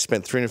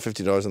spent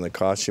 $350 on the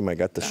costume. I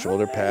got the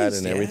shoulder pad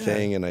and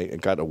everything, and I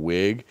got a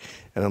wig.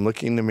 And I'm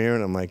looking in the mirror,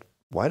 and I'm like,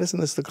 why doesn't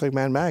this look like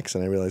Mad Max?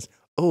 And I realized,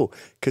 oh,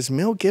 because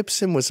Mel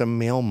Gibson was a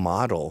male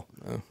model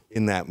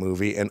in that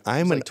movie, and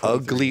I'm an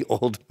ugly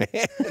old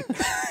man.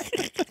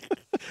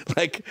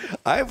 Like,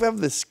 I have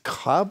this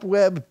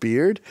cobweb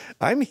beard.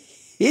 I'm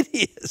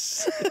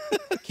hideous.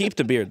 Keep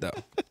the beard though.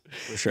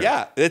 For sure.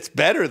 Yeah, it's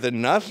better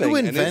than nothing. Who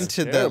and it's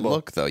invented that terrible.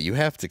 look, though? You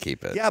have to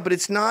keep it. Yeah, but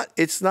it's not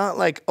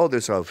like, oh,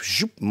 there's a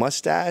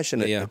mustache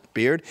and a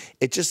beard.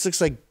 It just looks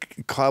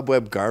like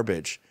cobweb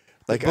garbage.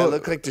 Like, I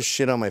look like the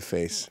shit on my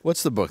face.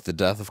 What's the book? The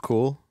Death of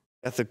Cool?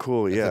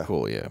 Ethical, yeah.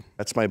 Cool, yeah.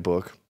 That's my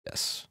book.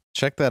 Yes.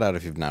 Check that out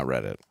if you've not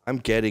read it. I'm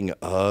getting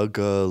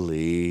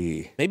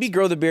ugly. Maybe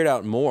grow the beard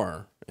out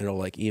more. It'll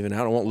like even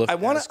out. It won't look. I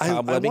want as to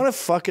cobwebby.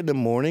 fuck in the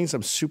mornings.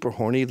 I'm super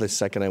horny the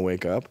second I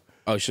wake up.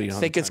 Oh, so you don't I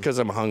think it's because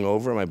I'm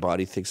hungover. My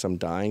body thinks I'm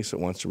dying, so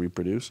it wants to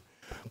reproduce.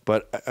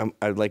 But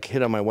I like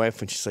hit on my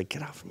wife, and she's like,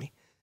 "Get off me!"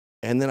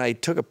 And then I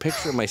took a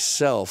picture of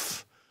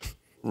myself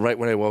right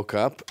when I woke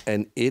up,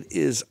 and it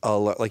is a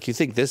lot. Like, you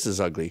think this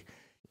is ugly,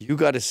 you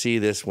got to see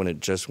this when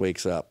it just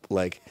wakes up.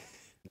 Like,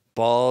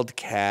 bald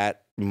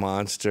cat,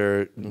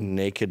 monster,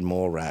 naked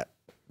mole rat,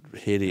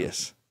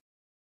 hideous.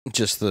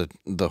 Just the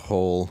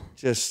whole,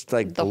 Just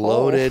like The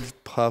bloated, the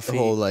puffy,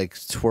 whole like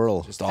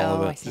twirl. just all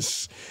Oh, of I it. see.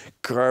 just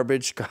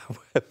garbage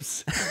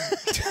cobwebs.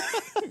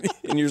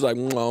 And you're just like,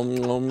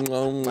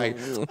 Like,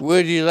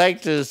 would you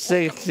like to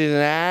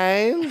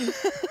 69?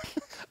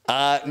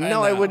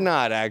 No, I would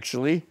not,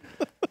 actually.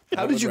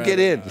 How did you get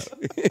in?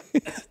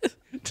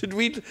 Did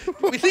we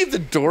leave the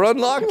door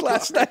unlocked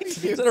last night?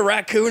 Is there a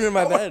raccoon in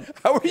my bed?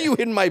 How are you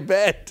in my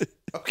bed?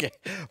 Okay.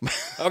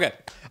 Okay.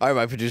 All right,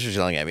 my producer's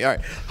yelling at me. All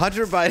right.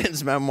 Hunter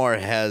Biden's memoir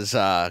has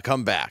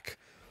come back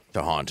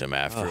to haunt him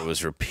after it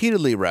was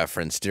repeatedly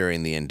referenced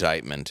during the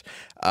indictment.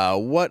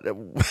 What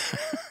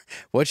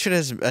should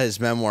his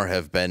memoir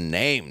have been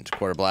named,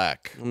 Quarter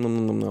Black?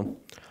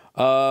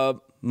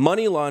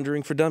 Money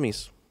laundering for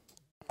dummies.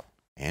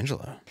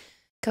 Angela.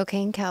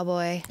 Cocaine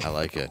cowboy. I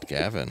like it.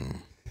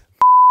 Gavin.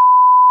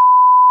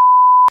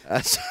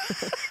 That's,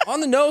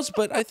 On the nose,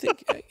 but I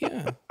think,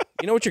 yeah.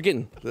 You know what you're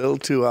getting. A little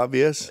too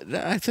obvious.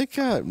 I think,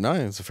 no,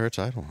 it's a fair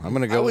title. I'm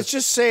going to I go was with,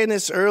 just saying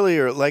this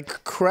earlier.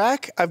 Like,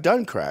 crack, I've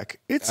done crack.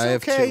 It's I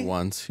have okay. two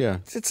once. Yeah.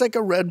 It's like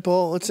a Red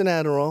Bull. It's an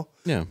Adderall.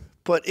 Yeah.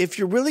 But if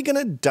you're really going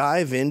to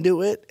dive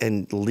into it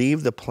and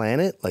leave the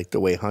planet, like the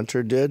way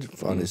Hunter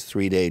did on his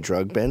 3-day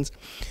drug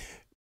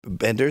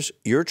benders,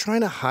 you're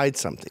trying to hide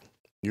something.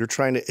 You're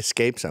trying to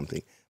escape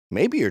something.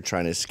 Maybe you're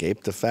trying to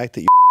escape the fact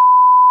that you.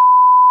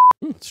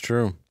 It's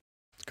true.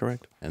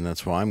 Correct. And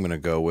that's why I'm going to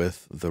go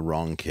with the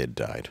wrong kid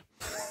died.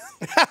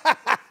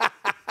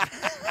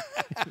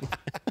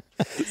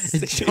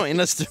 Join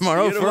us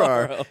tomorrow for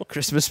our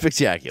Christmas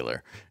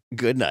Spectacular.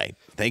 Good night.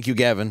 Thank you,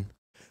 Gavin.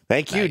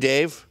 Thank you, Night.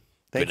 Dave.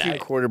 Thank Good you,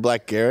 night. Quarter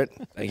Black Garrett.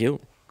 Thank you.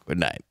 Good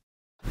night.